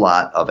awful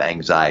lot of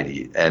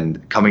anxiety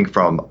and coming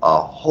from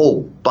a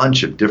whole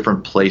bunch of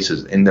different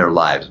places in their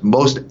lives.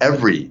 Most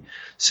every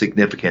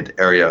significant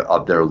area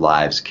of their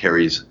lives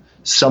carries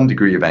some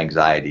degree of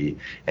anxiety,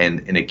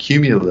 and in a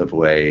cumulative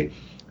way,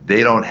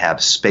 they don't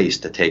have space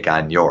to take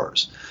on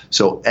yours.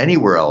 So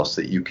anywhere else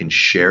that you can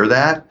share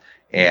that,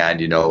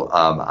 and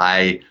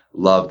I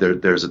love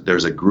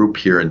there's a group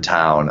here in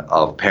town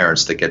of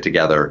parents that get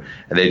together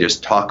and they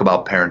just talk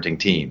about parenting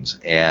teens,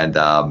 and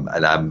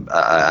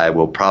I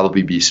will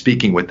probably be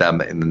speaking with them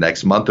in the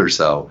next month or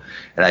so,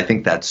 and I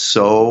think that's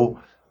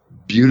so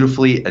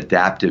beautifully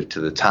adaptive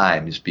to the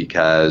times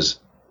because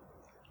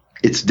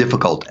it's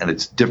difficult and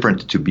it's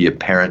different to be a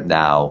parent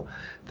now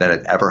than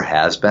it ever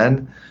has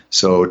been.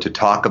 So to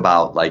talk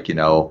about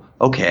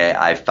okay,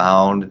 I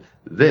found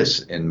this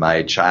in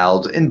my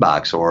child's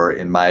inbox or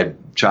in my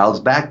child's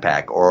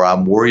backpack, or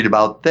I'm worried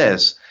about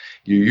this,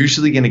 you're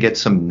usually going to get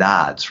some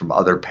nods from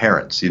other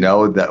parents,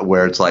 that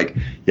where it's like,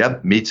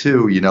 yep, me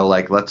too,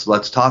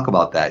 let's talk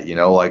about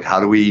that, how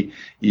do we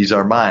ease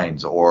our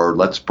minds, or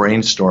let's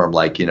brainstorm,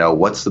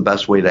 what's the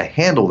best way to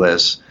handle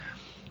this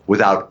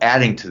without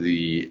adding to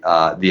the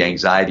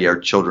anxiety our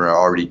children are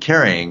already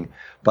carrying,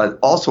 but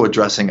also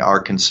addressing our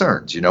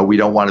concerns. We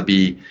don't want to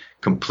be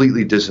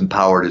completely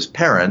disempowered as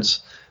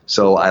parents.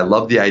 So I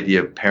love the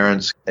idea of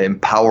parents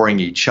empowering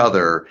each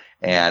other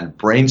and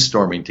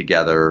brainstorming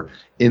together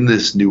in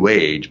this new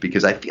age,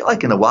 because I feel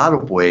like in a lot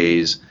of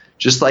ways,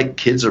 just like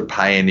kids are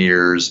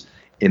pioneers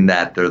in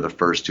that they're the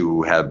first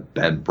who have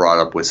been brought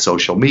up with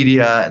social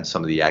media and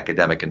some of the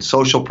academic and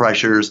social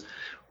pressures,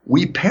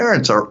 we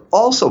parents are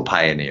also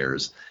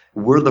pioneers.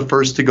 We're the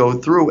first to go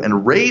through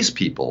and raise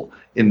people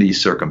in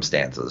these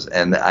circumstances.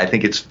 And I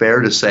think it's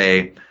fair to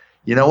say,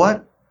 you know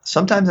what?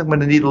 Sometimes I'm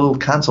going to need a little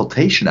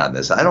consultation on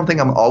this. I don't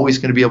think I'm always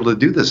going to be able to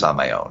do this on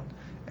my own.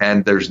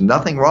 And there's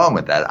nothing wrong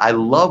with that. I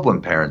love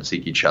when parents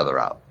seek each other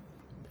out.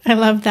 I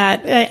love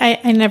that.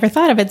 I never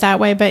thought of it that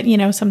way, but,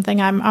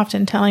 something I'm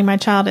often telling my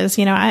child is,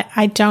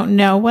 I don't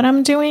know what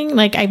I'm doing.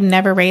 I've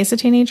never raised a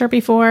teenager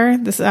before.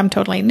 I'm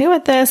totally new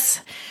at this.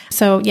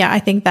 So yeah, I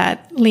think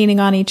that leaning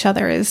on each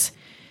other is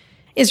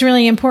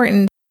really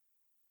important.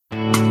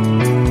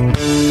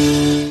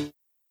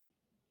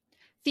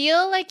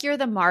 Feel like you're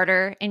the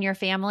martyr in your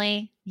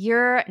family?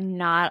 You're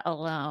not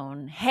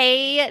alone.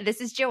 Hey, this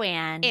is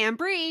Joanne. And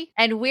Bree.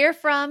 And we're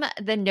from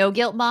the No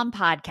Guilt Mom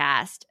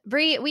podcast.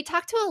 Bree, we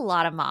talk to a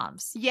lot of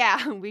moms.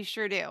 Yeah, we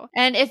sure do.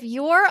 And if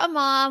you're a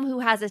mom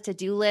who has a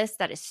to-do list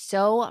that is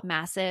so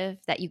massive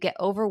that you get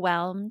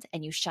overwhelmed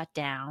and you shut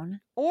down,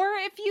 or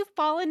if you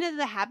fall into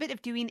the habit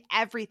of doing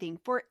everything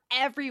for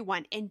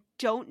everyone and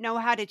don't know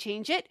how to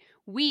change it,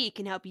 we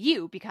can help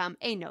you become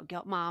a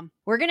no-guilt mom.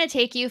 We're going to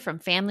take you from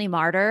family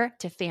martyr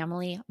to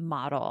family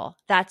model.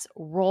 That's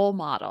role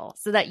model,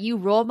 so that you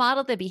role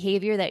model the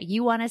behavior that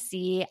you want to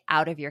see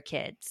out of your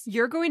kids.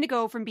 You're going to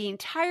go from being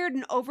tired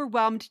and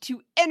overwhelmed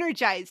to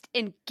energized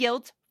and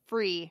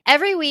guilt-free.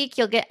 Every week,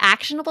 you'll get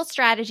actionable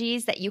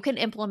strategies that you can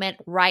implement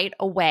right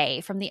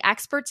away from the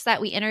experts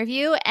that we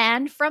interview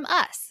and from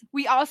us.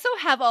 We also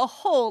have a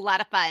whole lot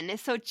of fun,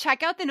 so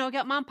check out the No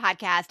Guilt Mom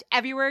podcast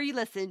everywhere you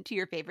listen to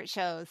your favorite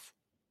shows.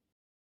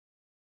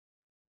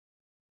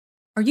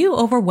 Are you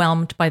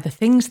overwhelmed by the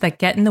things that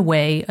get in the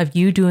way of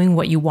you doing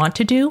what you want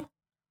to do?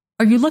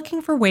 Are you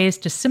looking for ways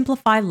to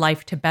simplify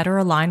life to better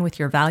align with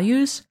your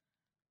values?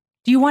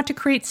 Do you want to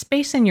create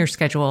space in your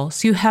schedule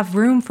so you have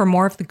room for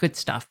more of the good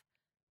stuff?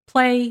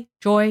 Play,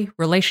 joy,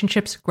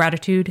 relationships,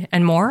 gratitude,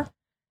 and more?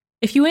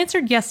 If you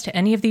answered yes to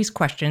any of these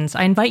questions,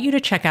 I invite you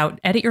to check out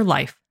Edit Your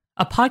Life,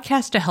 a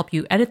podcast to help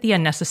you edit the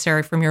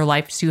unnecessary from your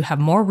life so you have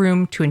more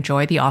room to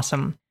enjoy the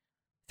awesome.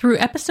 Through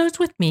episodes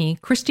with me,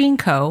 Christine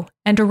Coe,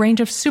 and a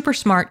range of super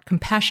smart,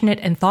 compassionate,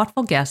 and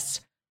thoughtful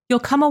guests, you'll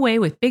come away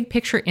with big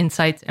picture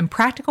insights and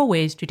practical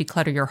ways to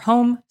declutter your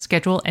home,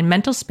 schedule, and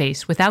mental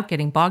space without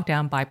getting bogged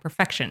down by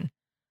perfection.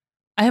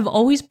 I have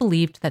always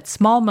believed that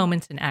small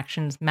moments and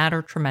actions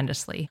matter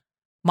tremendously.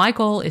 My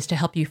goal is to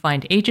help you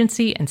find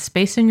agency and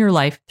space in your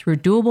life through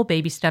doable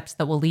baby steps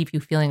that will leave you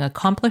feeling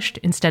accomplished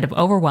instead of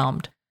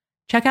overwhelmed.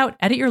 Check out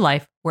Edit Your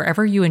Life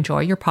wherever you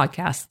enjoy your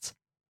podcasts.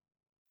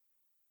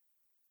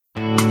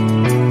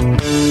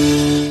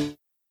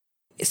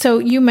 So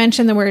you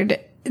mentioned the word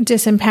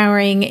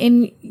disempowering.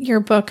 In your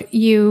book,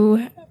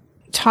 you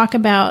talk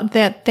about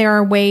that there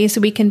are ways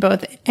we can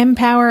both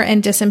empower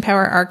and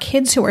disempower our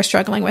kids who are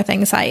struggling with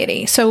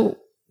anxiety. So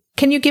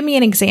can you give me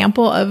an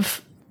example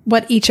of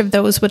what each of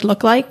those would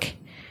look like?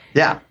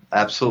 Yeah,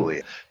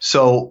 absolutely.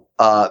 So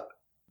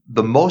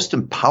the most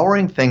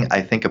empowering thing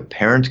I think a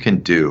parent can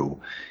do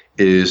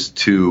is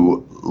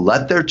to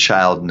let their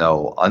child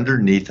know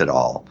underneath it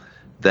all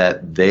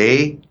that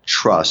they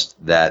trust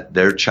that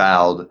their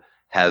child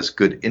has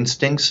good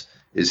instincts,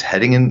 is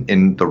heading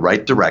in the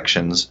right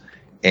directions,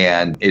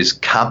 and is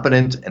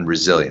competent and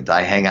resilient.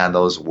 I hang on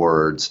those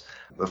words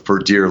for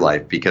dear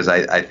life because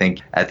I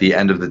think at the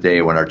end of the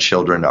day, when our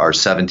children are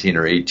 17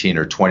 or 18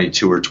 or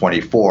 22 or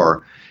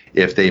 24,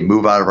 if they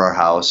move out of our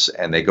house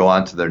and they go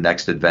on to their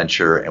next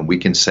adventure and we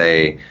can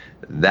say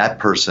that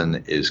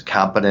person is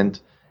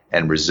competent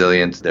and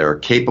resilient. They're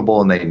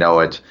capable and they know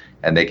it,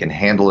 and they can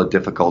handle a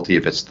difficulty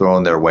if it's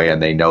thrown their way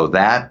and they know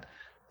that.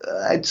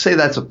 I'd say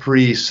that's a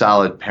pretty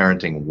solid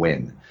parenting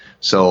win.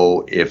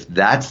 So if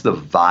that's the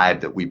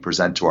vibe that we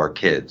present to our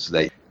kids,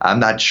 that I'm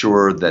not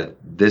sure that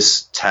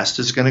this test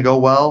is going to go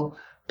well,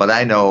 but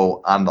I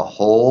know on the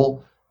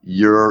whole,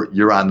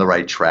 you're on the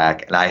right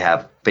track, and I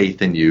have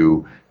faith in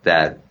you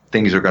that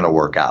things are going to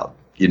work out,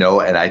 and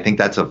I think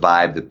that's a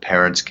vibe that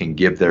parents can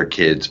give their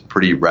kids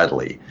pretty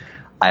readily.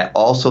 I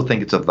also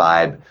think it's a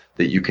vibe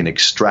that you can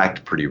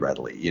extract pretty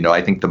readily.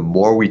 I think the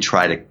more we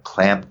try to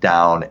clamp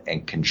down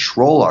and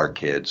control our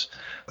kids,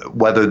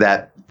 whether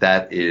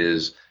that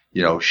is,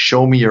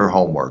 show me your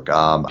homework.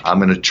 I'm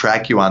going to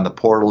track you on the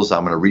portals.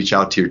 I'm going to reach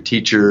out to your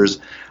teachers.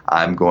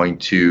 I'm going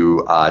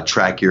to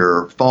track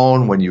your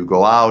phone when you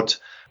go out.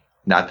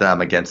 Not that I'm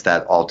against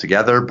that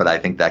altogether, but I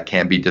think that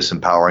can be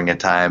disempowering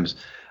at times.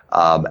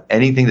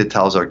 Anything that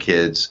tells our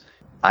kids,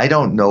 I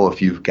don't know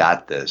if you've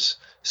got this,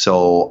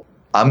 so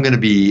I'm going to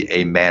be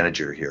a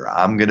manager here.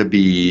 I'm going to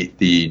be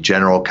the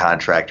general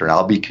contractor, and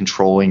I'll be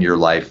controlling your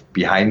life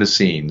behind the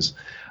scenes.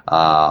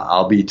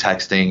 I'll be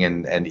texting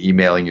and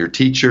emailing your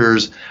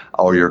teachers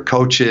or your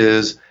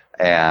coaches,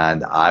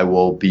 and I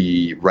will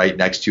be right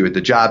next to you at the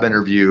job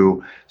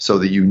interview so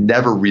that you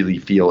never really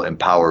feel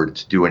empowered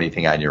to do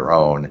anything on your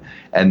own.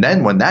 And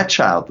then when that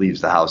child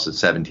leaves the house at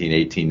 17,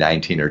 18,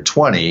 19, or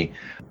 20,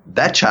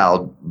 that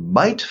child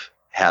might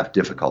have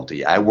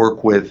difficulty. I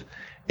work with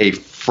a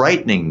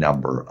frightening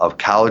number of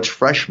college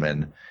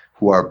freshmen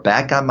who are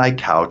back on my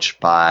couch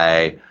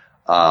by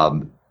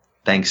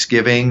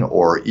Thanksgiving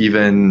or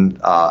even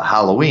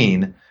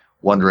Halloween,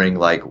 wondering,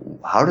 like,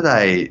 how did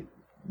I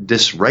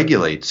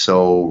dysregulate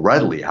so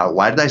readily?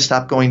 Why did I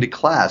stop going to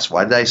class?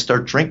 Why did I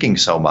start drinking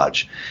so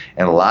much?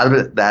 And a lot of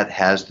it, that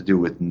has to do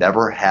with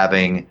never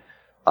having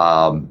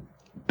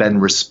been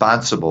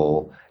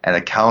responsible and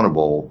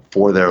accountable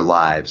for their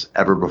lives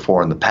ever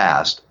before in the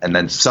past. And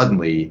then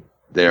suddenly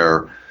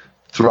they're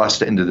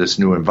thrust into this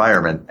new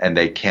environment and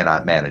they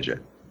cannot manage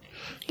it.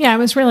 Yeah, I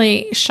was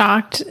really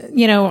shocked.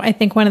 I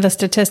think one of the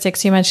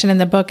statistics you mentioned in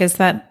the book is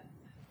that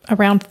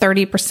around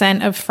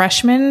 30% of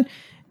freshmen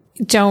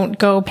don't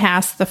go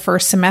past the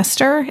first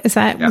semester.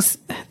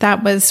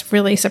 That was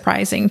really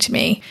surprising to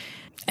me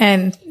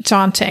and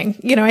daunting.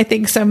 I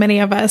think so many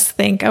of us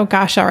think, oh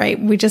gosh, all right,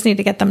 we just need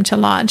to get them to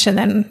launch and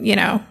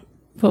then,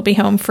 we'll be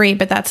home free,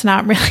 but that's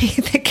not really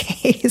the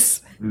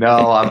case.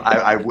 No,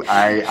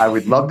 I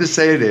would love to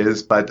say it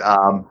is, but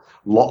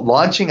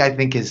launching, I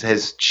think,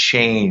 has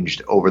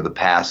changed over the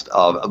past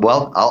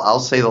I'll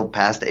say the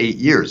past 8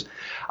 years.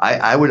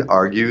 I would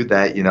argue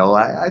that,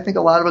 I think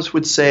a lot of us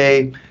would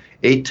say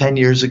 8-10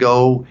 years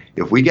ago,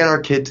 if we get our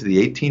kid to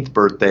the 18th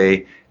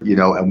birthday,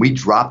 and we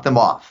drop them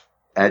off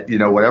at,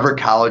 whatever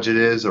college it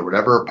is or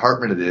whatever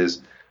apartment it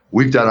is,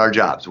 we've done our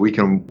jobs. We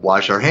can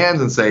wash our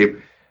hands and say,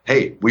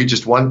 hey, we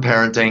just won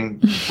parenting.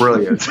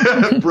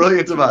 Brilliant.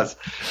 Brilliant of us.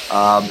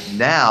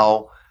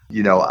 Now,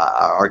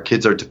 our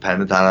kids are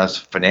dependent on us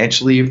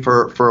financially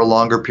for a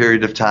longer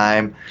period of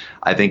time.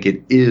 I think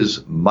it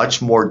is much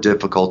more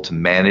difficult to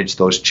manage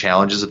those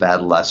challenges of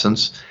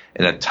adolescence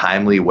in a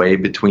timely way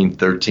between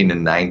 13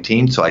 and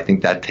 19. So I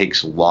think that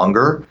takes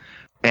longer.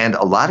 And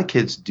a lot of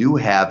kids do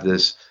have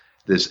this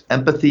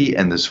empathy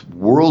and this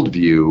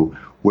worldview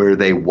where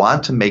they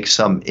want to make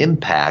some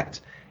impact.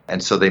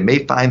 And so they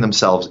may find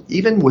themselves,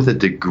 even with a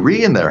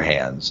degree in their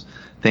hands,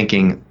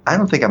 thinking, I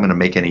don't think I'm going to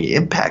make any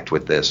impact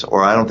with this,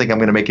 or I don't think I'm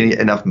going to make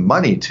enough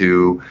money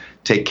to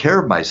take care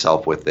of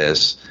myself with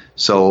this.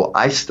 So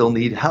I still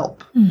need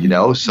help,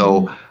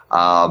 So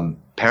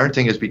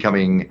parenting is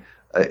becoming,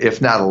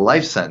 if not a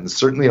life sentence,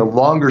 certainly a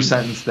longer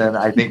sentence than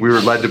I think we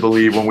were led to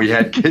believe when we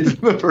had kids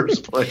in the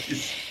first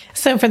place.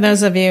 So for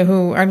those of you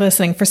who are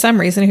listening for some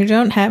reason who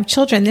don't have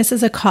children, this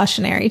is a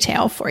cautionary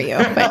tale for you.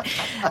 But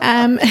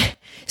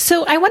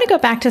so I want to go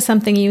back to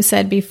something you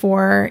said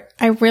before.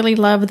 I really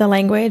love the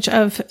language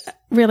of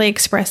really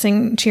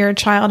expressing to your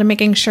child and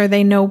making sure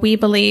they know we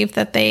believe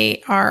that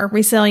they are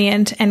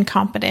resilient and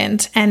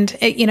competent. And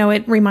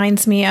it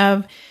reminds me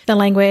of the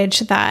language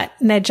that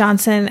Ned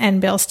Johnson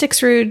and Bill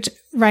Stixrud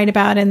write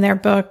about in their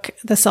book,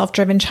 The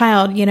Self-Driven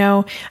Child.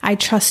 I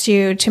trust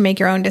you to make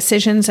your own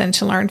decisions and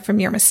to learn from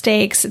your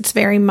mistakes. It's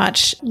very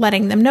much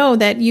letting them know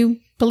that you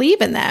believe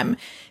in them.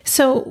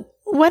 So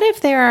what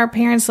if there are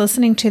parents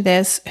listening to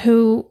this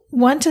who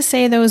want to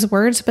say those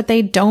words, but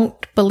they don't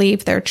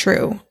believe they're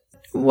true?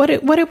 What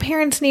do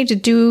parents need to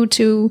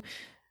do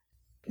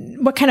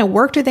what kind of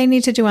work do they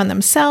need to do on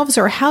themselves,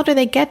 or how do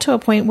they get to a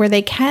point where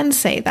they can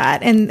say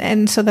that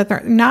and so that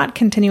they're not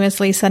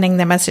continuously sending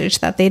the message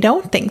that they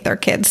don't think their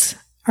kids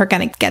are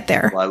going to get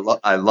there? Well,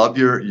 I love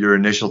your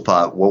initial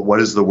thought.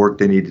 What is the work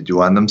they need to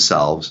do on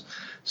themselves?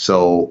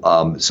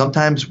 So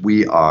sometimes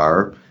we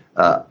are,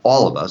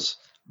 all of us,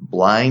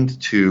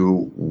 blind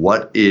to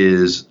what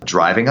is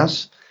driving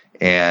us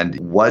and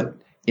what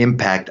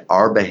impact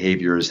our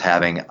behavior is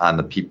having on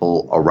the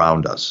people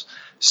around us.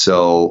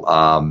 So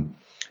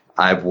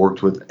I've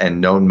worked with and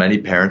known many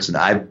parents, and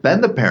I've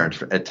been the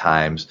parent at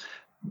times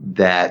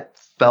that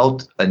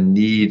felt a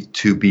need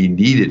to be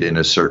needed in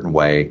a certain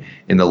way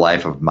in the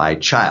life of my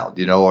child,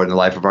 or in the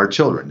life of our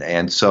children.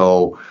 And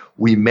so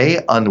we may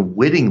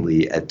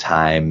unwittingly at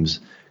times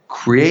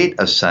create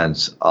a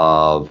sense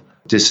of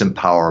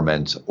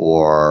disempowerment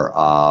or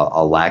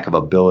a lack of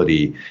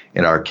ability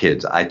in our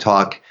kids. I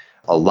talk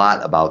a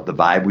lot about the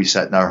vibe we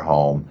set in our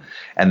home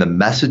and the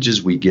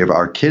messages we give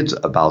our kids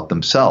about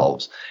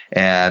themselves.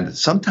 And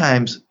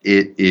sometimes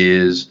it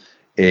is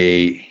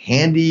a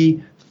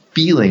handy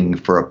feeling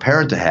for a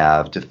parent to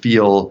have, to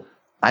feel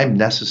I'm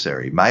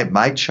necessary.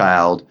 My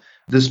child,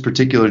 this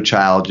particular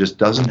child, just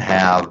doesn't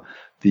have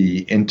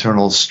the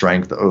internal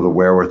strength or the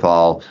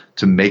wherewithal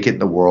to make it in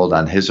the world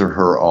on his or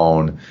her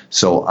own.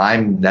 So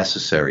I'm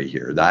necessary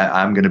here.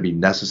 I'm going to be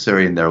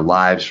necessary in their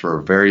lives for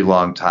a very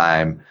long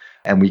time.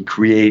 And we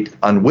create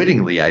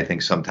unwittingly, I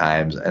think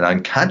sometimes, and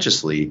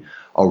unconsciously,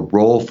 a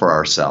role for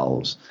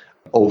ourselves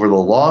over the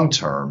long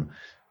term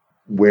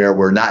where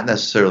we're not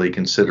necessarily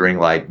considering,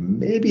 like,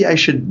 maybe I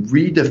should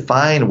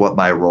redefine what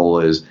my role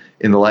is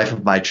in the life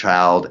of my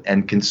child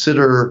and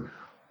consider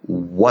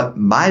what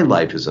my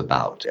life is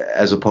about,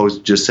 as opposed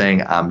to just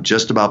saying, I'm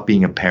just about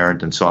being a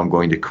parent, and so I'm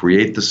going to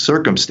create the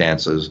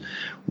circumstances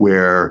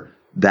where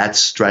that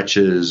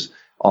stretches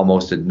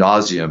almost ad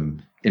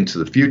nauseum into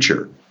the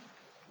future.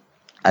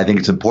 I think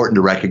it's important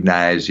to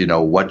recognize,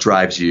 what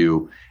drives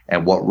you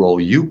and what role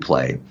you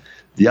play.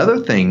 The other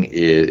thing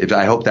is,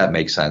 I hope that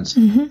makes sense.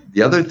 Mm-hmm.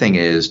 The other thing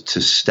is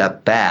to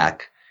step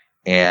back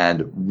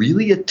and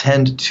really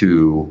attend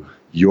to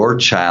your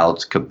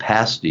child's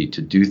capacity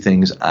to do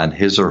things on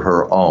his or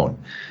her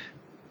own.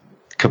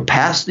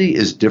 Capacity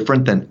is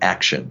different than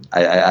action.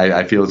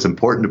 I feel it's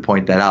important to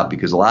point that out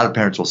because a lot of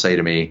parents will say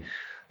to me,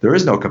 there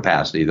is no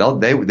capacity.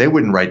 They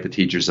wouldn't write the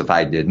teachers if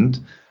I didn't.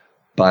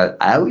 But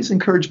I always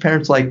encourage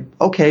parents like,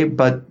 okay,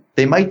 but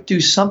they might do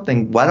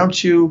something. Why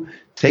don't you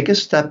take a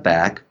step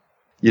back,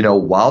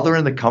 while they're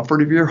in the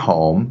comfort of your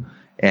home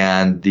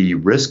and the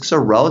risks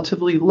are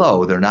relatively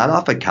low. They're not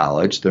off at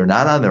college. They're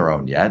not on their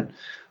own yet.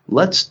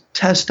 Let's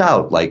test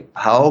out like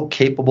how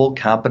capable,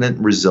 competent,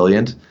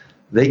 resilient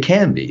they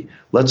can be.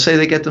 Let's say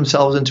they get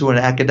themselves into an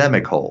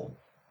academic hole.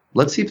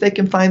 Let's see if they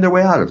can find their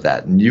way out of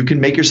that. And you can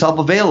make yourself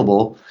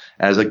available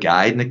as a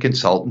guide and a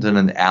consultant and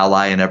an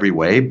ally in every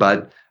way,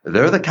 but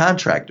they're the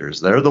contractors.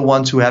 They're the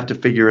ones who have to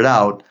figure it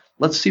out.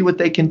 Let's see what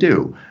they can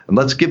do. And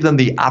let's give them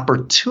the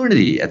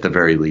opportunity, at the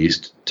very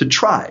least, to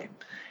try.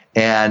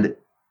 And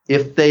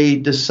if they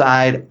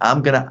decide,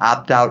 I'm going to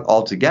opt out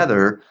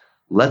altogether,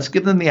 let's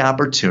give them the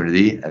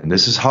opportunity, and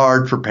this is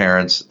hard for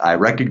parents, I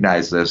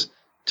recognize this,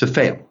 to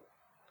fail.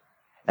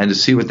 And to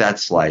see what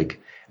that's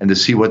like, and to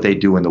see what they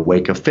do in the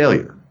wake of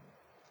failure.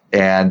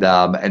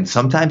 And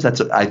sometimes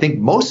I think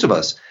most of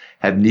us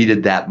have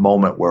needed that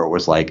moment where it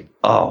was like,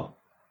 oh,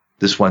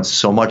 this went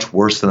so much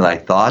worse than I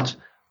thought.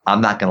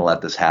 I'm not going to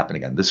let this happen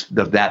again.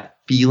 That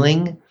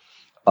feeling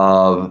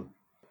of,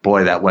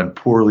 boy, that went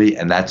poorly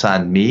and that's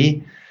on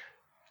me.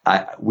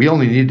 We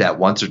only need that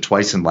once or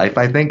twice in life,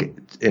 I think,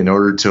 in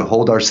order to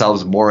hold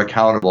ourselves more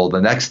accountable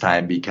the next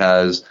time,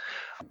 because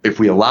if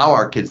we allow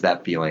our kids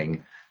that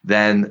feeling,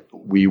 then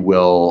we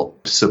will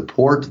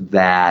support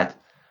that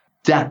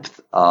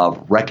depth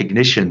of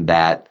recognition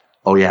that,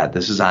 oh yeah,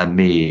 this is on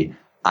me.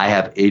 I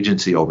have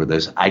agency over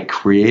this. I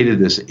created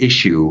this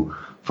issue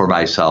for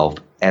myself.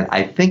 And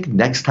I think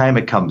next time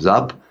it comes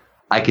up,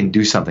 I can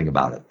do something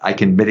about it. I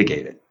can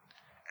mitigate it.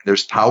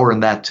 There's power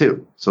in that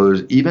too. So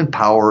there's even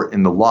power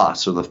in the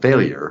loss or the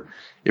failure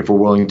if we're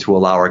willing to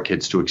allow our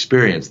kids to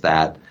experience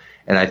that.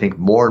 And I think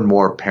more and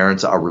more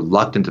parents are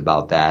reluctant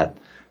about that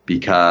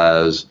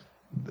because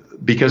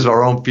of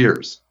our own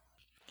fears.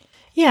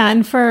 Yeah.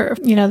 And for,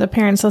 the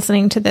parents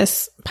listening to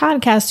this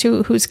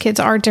podcast whose kids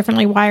are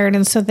differently wired.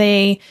 And so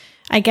they,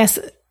 I guess,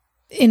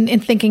 in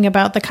thinking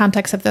about the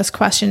context of this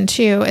question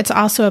too, it's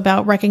also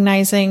about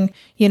recognizing,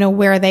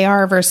 where they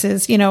are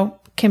versus,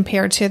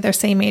 compared to their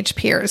same age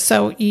peers.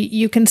 So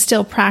you can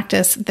still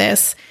practice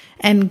this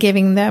and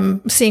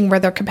seeing where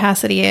their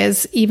capacity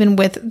is, even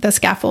with the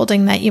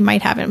scaffolding that you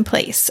might have in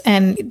place,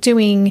 and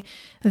doing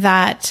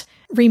that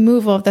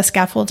removal of the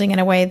scaffolding in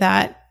a way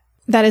that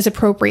is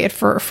appropriate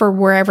for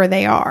wherever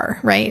they are,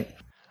 right?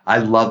 I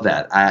love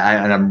that.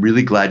 And I'm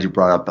really glad you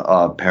brought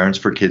up parents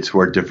for kids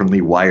who are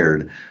differently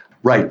wired.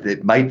 Right.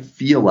 It might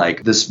feel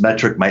like this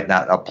metric might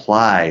not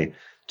apply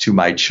to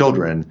my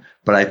children,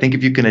 but I think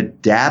if you can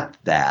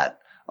adapt that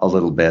a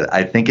little bit,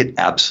 I think it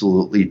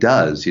absolutely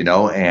does,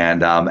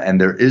 and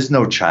there is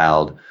no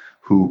child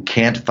who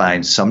can't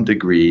find some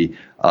degree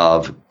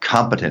of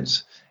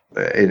competence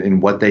in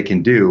what they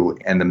can do.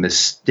 And the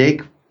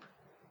mistake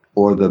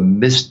or the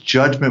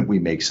misjudgment we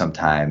make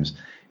sometimes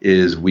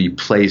is we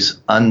place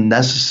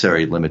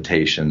unnecessary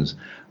limitations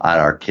on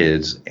our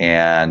kids,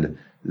 and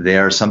they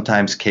are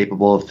sometimes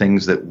capable of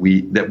things that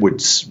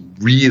would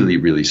really,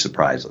 really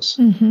surprise us.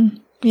 Mm-hmm.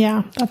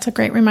 Yeah, that's a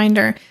great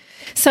reminder.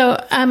 So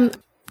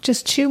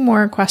just two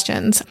more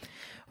questions.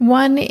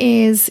 One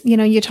is,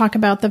 you talk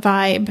about the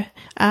vibe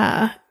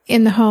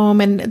in the home,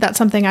 and that's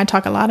something I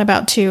talk a lot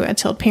about too at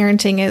Tilt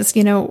Parenting, is,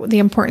 the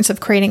importance of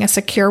creating a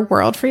secure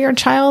world for your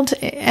child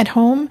at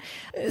home.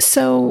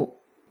 So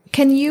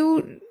can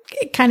you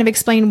kind of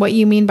explain what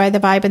you mean by the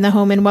vibe in the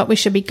home and what we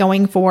should be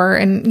going for,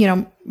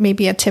 and,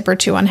 maybe a tip or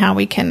two on how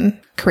we can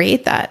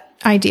create that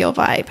ideal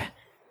vibe?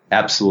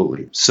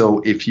 Absolutely. So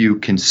if you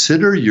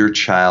consider your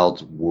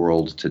child's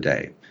world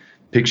today,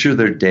 picture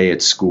their day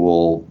at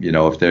school,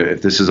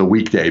 if this is a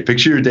weekday,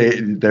 picture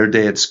their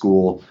day at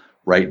school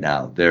right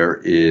now. There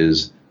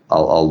is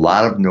a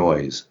lot of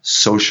noise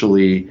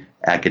socially,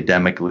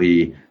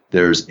 academically.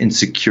 There's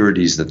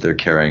insecurities that they're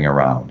carrying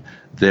around.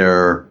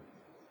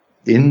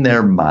 In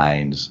their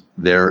minds,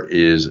 there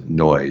is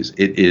noise.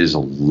 It is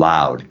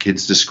loud.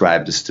 Kids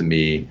describe this to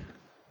me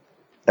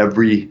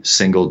every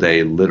single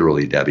day,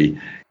 literally, Debbie.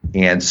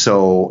 And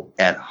so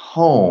at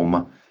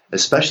home,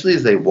 especially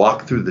as they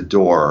walk through the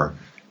door,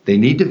 they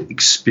need to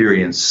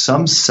experience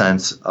some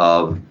sense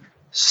of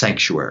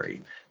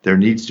sanctuary. There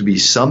needs to be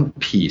some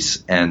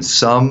peace and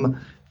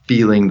some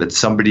feeling that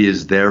somebody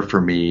is there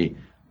for me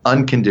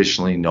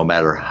unconditionally, no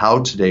matter how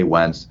today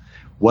went,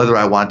 whether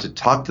I want to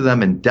talk to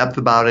them in depth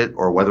about it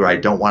or whether I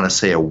don't want to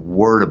say a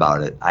word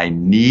about it. I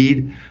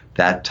need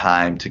that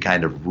time to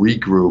kind of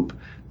regroup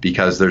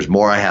because there's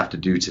more I have to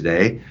do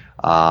today.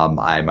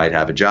 I might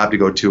have a job to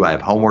go to. I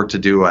have homework to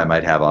do. I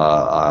might have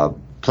a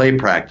play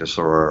practice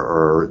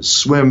or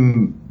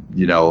swim,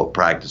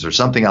 practice or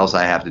something else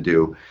I have to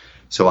do.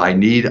 So I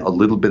need a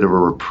little bit of a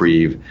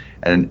reprieve.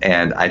 And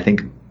I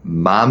think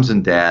moms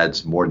and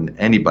dads, more than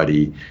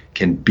anybody,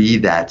 can be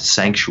that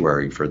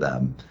sanctuary for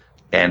them.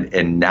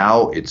 And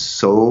now it's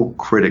so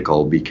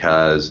critical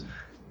because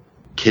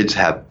kids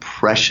have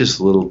precious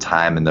little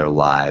time in their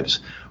lives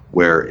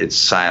where it's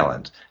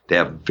silent. They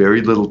have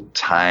very little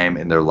time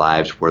in their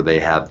lives where they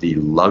have the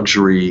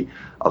luxury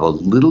of a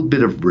little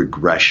bit of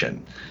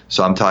regression.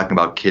 So I'm talking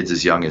about kids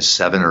as young as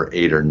 7 or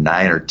 8 or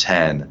 9 or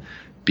 10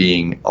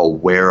 being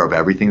aware of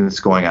everything that's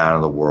going on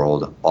in the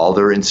world, all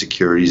their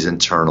insecurities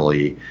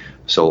internally.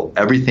 So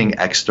everything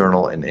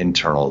external and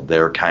internal,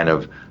 they're kind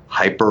of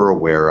hyper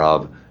aware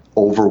of,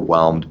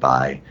 overwhelmed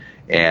by.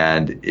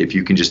 And if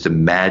you can just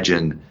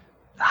imagine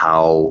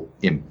how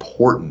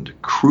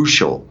important,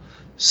 crucial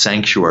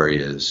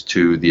sanctuary is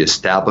to the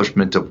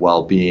establishment of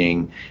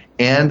well-being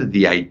and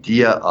the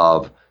idea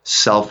of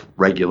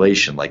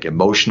self-regulation, like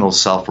emotional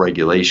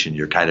self-regulation,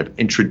 you're kind of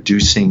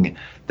introducing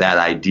that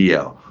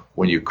idea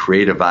when you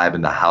create a vibe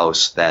in the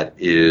house that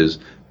is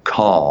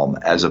calm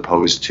as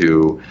opposed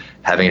to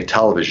having a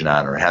television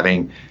on or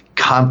having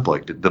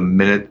conflict the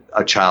minute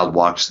a child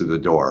walks through the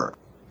door,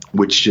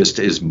 which just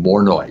is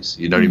more noise,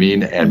 you know what I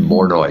mean? And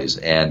more noise.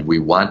 And we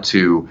want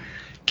to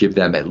give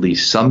them at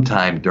least some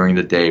time during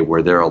the day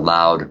where they're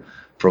allowed,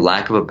 for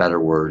lack of a better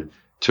word,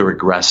 to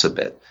regress a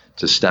bit,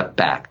 to step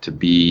back, to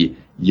be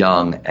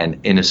young and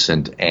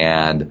innocent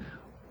and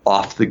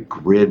off the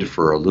grid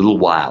for a little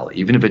while,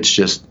 even if it's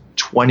just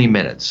 20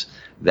 minutes.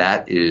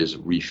 That is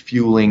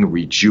refueling,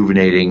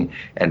 rejuvenating,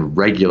 and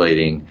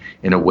regulating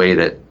in a way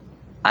that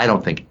I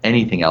don't think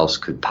anything else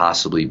could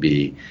possibly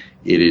be.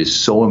 It is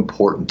so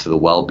important to the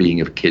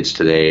well-being of kids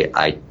today.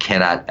 I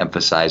cannot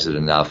emphasize it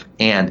enough.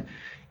 And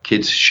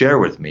kids share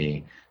with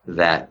me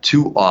that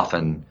too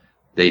often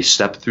they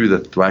step through the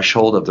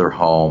threshold of their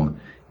home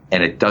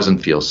and it doesn't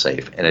feel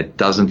safe and it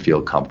doesn't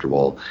feel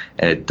comfortable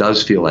and it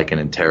does feel like an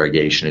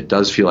interrogation. It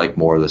does feel like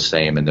more of the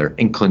same. And their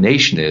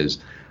inclination is,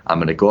 I'm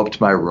going to go up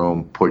to my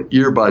room, put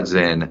earbuds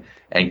in,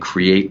 and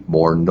create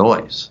more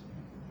noise.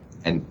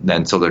 And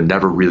then so they're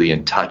never really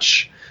in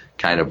touch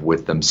kind of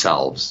with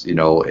themselves,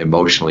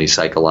 emotionally,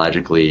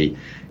 psychologically,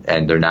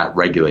 and they're not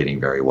regulating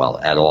very well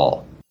at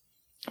all.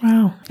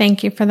 Wow.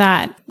 Thank you for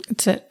that.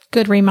 It's a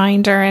good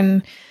reminder.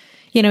 And,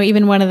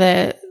 even one of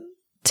the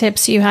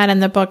tips you had in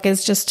the book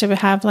is just to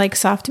have like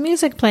soft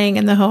music playing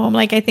in the home.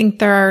 Like, I think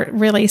there are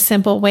really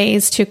simple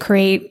ways to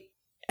create.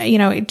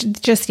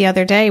 Just the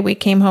other day we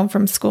came home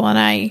from school and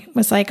I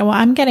was like, well,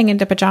 I'm getting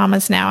into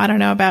pajamas now. I don't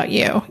know about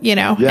you,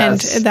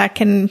 Yes. And that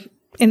can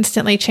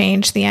instantly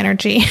change the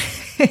energy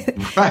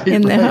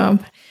in the home.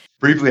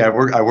 Briefly, I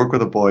work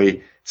with a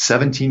boy,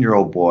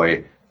 17-year-old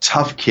boy,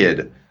 tough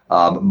kid,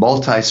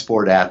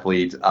 multi-sport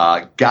athlete,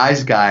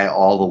 guy's guy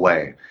all the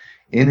way.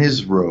 In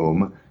his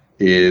room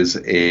is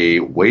a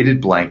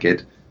weighted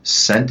blanket,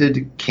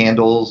 scented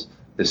candles,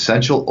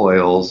 essential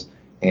oils,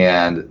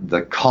 and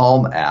the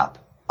Calm app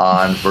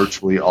on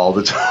virtually all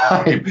the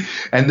time.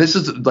 And this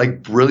is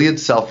like brilliant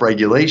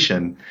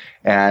self-regulation.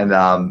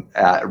 And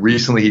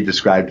recently he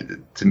described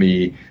to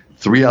me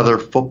 3 other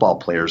football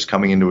players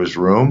coming into his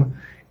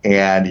room.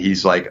 And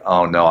he's like,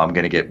 oh no, I'm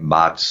going to get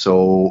mocked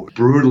so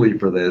brutally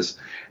for this.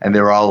 And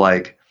they were all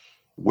like,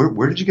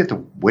 where did you get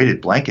the weighted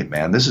blanket,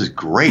 man? This is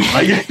great.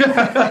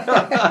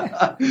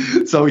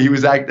 So he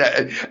was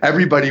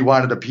everybody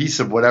wanted a piece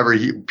of whatever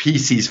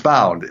piece he's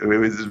found. It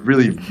was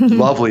really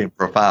lovely and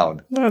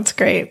profound. That's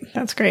great.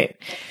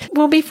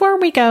 Well, before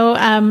we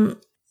go,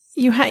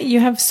 you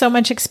have so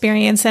much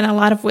experience and a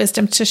lot of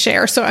wisdom to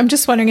share. So I'm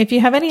just wondering if you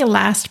have any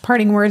last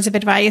parting words of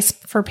advice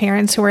for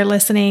parents who are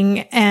listening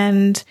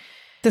and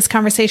this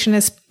conversation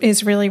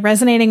is really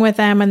resonating with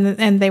them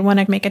and they want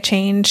to make a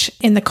change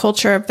in the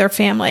culture of their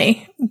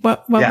family,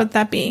 what would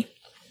that be?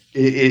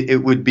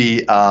 It would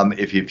be,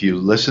 if you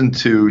listen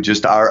to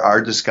just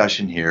our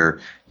discussion here,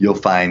 you'll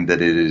find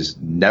that it is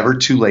never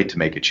too late to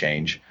make a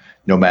change,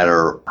 no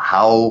matter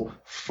how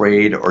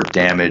frayed or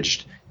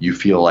damaged you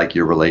feel like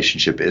your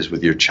relationship is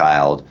with your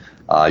child.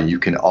 You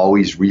can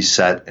always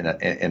reset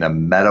in a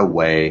meta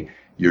way.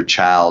 Your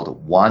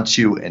child wants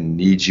you and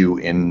needs you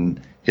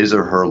in his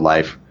or her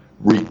life,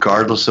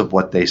 regardless of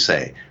what they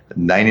say.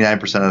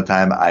 99% of the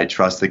time, I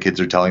trust the kids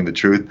are telling the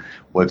truth.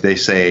 Well, if they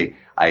say,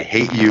 I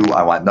hate you,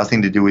 I want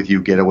nothing to do with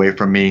you, get away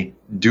from me,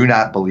 do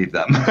not believe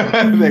them.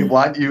 They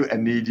want you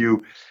and need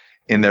you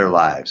in their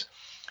lives.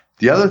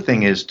 The other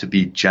thing is to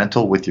be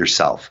gentle with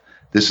yourself.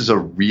 This is a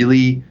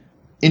really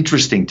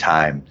interesting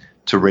time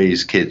to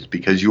raise kids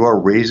because you are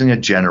raising a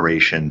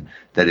generation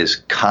that is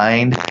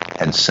kind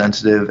and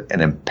sensitive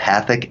and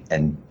empathic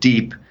and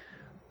deep.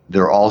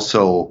 They're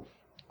also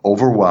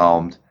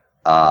overwhelmed,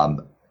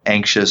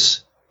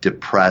 anxious,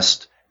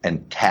 depressed,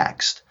 and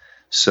taxed.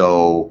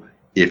 So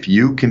if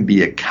you can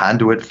be a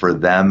conduit for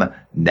them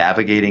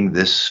navigating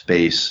this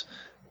space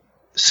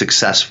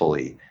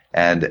successfully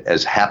and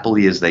as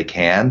happily as they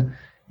can,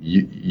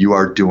 you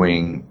are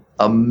doing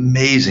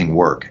amazing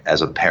work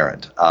as a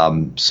parent.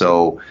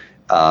 So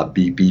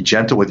be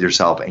gentle with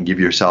yourself and give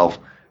yourself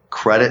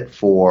credit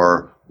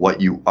for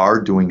what you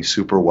are doing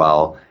super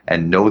well,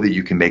 and know that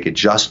you can make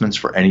adjustments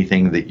for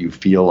anything that you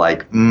feel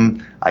like,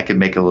 I can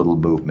make a little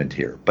movement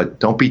here. But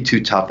don't be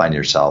too tough on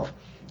yourself.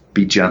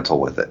 Be gentle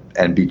with it,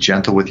 and be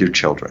gentle with your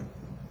children.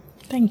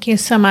 Thank you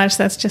so much.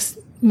 That's just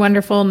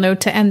wonderful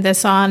note to end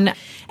this on.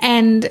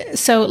 And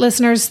so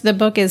listeners, the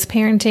book is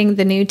Parenting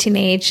the New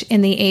Teenage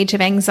in the Age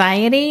of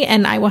Anxiety,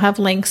 and I will have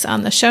links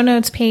on the show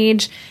notes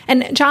page.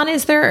 And John,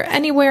 is there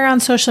anywhere on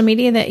social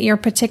media that you're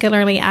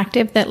particularly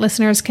active that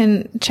listeners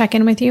can check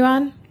in with you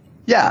on?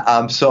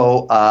 Yeah.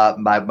 So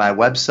my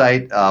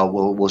website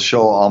will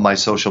show all my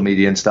social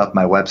media and stuff.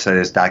 My website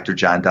is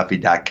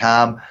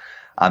drjohnduffy.com.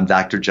 I'm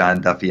Dr.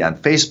 John Duffy on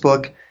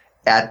Facebook,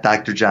 at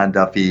Dr. John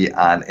Duffy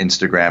on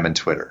Instagram and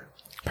Twitter.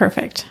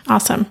 Perfect.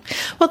 Awesome.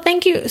 Well,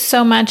 thank you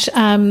so much.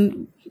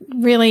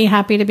 Really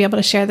happy to be able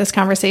to share this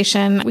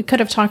conversation. We could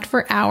have talked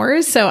for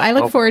hours, so I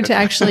look forward to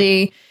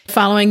actually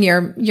following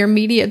your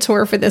media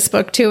tour for this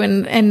book too,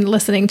 and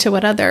listening to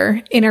what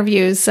other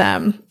interviews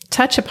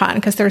touch upon,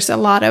 because there's a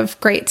lot of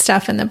great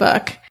stuff in the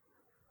book.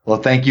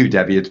 Well, thank you,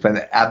 Debbie. It's been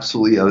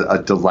absolutely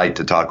a delight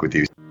to talk with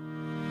you.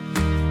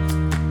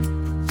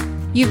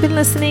 You've been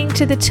listening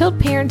to the Tilt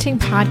Parenting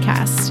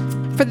Podcast.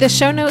 For the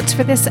show notes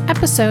for this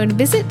episode,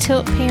 visit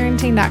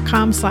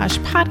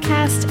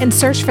tiltparenting.com/podcast and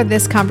search for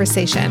this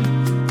conversation.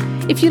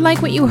 If you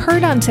like what you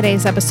heard on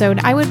today's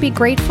episode, I would be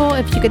grateful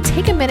if you could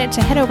take a minute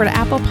to head over to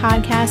Apple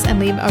Podcasts and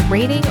leave a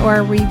rating or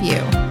a review.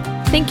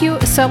 Thank you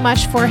so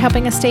much for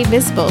helping us stay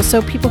visible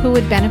so people who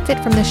would benefit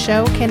from the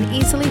show can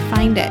easily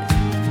find it.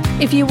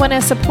 If you want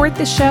to support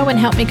the show and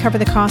help me cover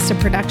the cost of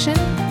production,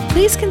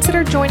 please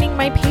consider joining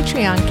my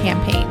Patreon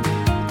campaign.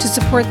 To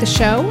support the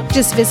show,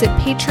 just visit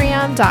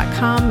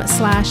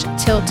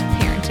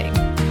patreon.com/tiltparenting.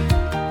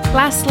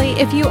 Lastly,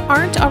 if you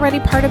aren't already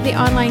part of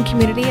the online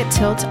community at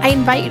Tilt, I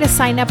invite you to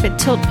sign up at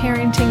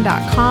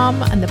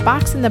tiltparenting.com on the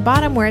box in the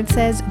bottom where it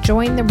says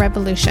Join the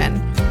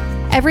Revolution.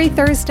 Every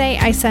Thursday,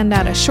 I send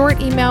out a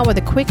short email with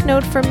a quick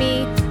note from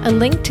me, a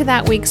link to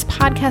that week's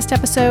podcast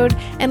episode,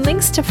 and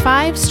links to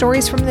 5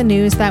 stories from the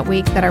news that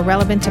week that are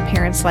relevant to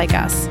parents like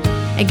us.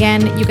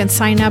 Again, you can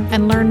sign up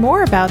and learn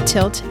more about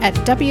Tilt at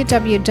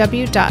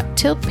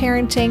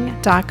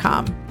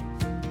www.tiltparenting.com.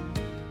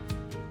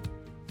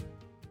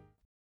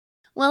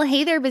 Well,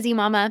 hey there, busy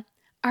mama.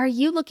 Are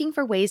you looking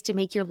for ways to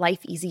make your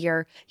life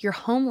easier, your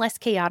home less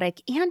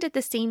chaotic, and at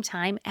the same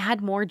time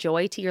add more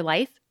joy to your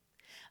life?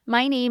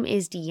 My name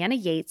is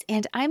Deanna Yates,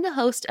 and I'm the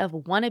host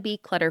of Wanna Be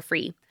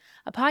Clutter-Free,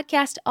 a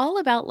podcast all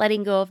about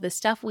letting go of the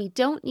stuff we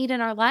don't need in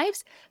our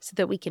lives so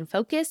that we can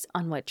focus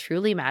on what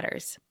truly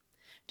matters.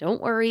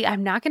 Don't worry,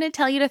 I'm not going to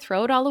tell you to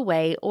throw it all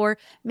away or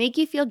make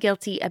you feel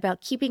guilty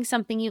about keeping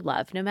something you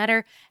love, no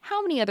matter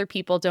how many other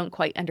people don't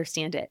quite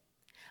understand it.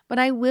 But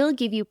I will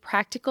give you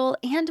practical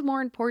and,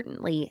 more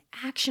importantly,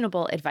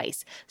 actionable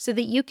advice so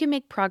that you can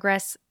make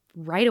progress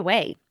right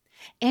away.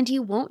 And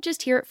you won't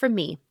just hear it from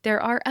me.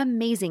 There are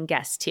amazing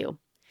guests too.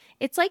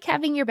 It's like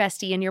having your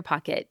bestie in your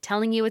pocket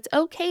telling you it's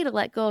okay to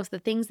let go of the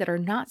things that are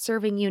not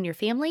serving you and your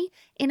family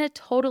in a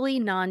totally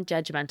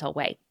non-judgmental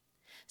way.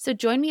 So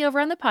join me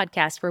over on the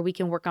podcast where we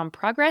can work on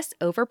progress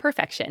over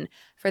perfection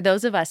for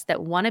those of us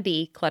that want to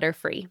be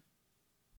clutter-free.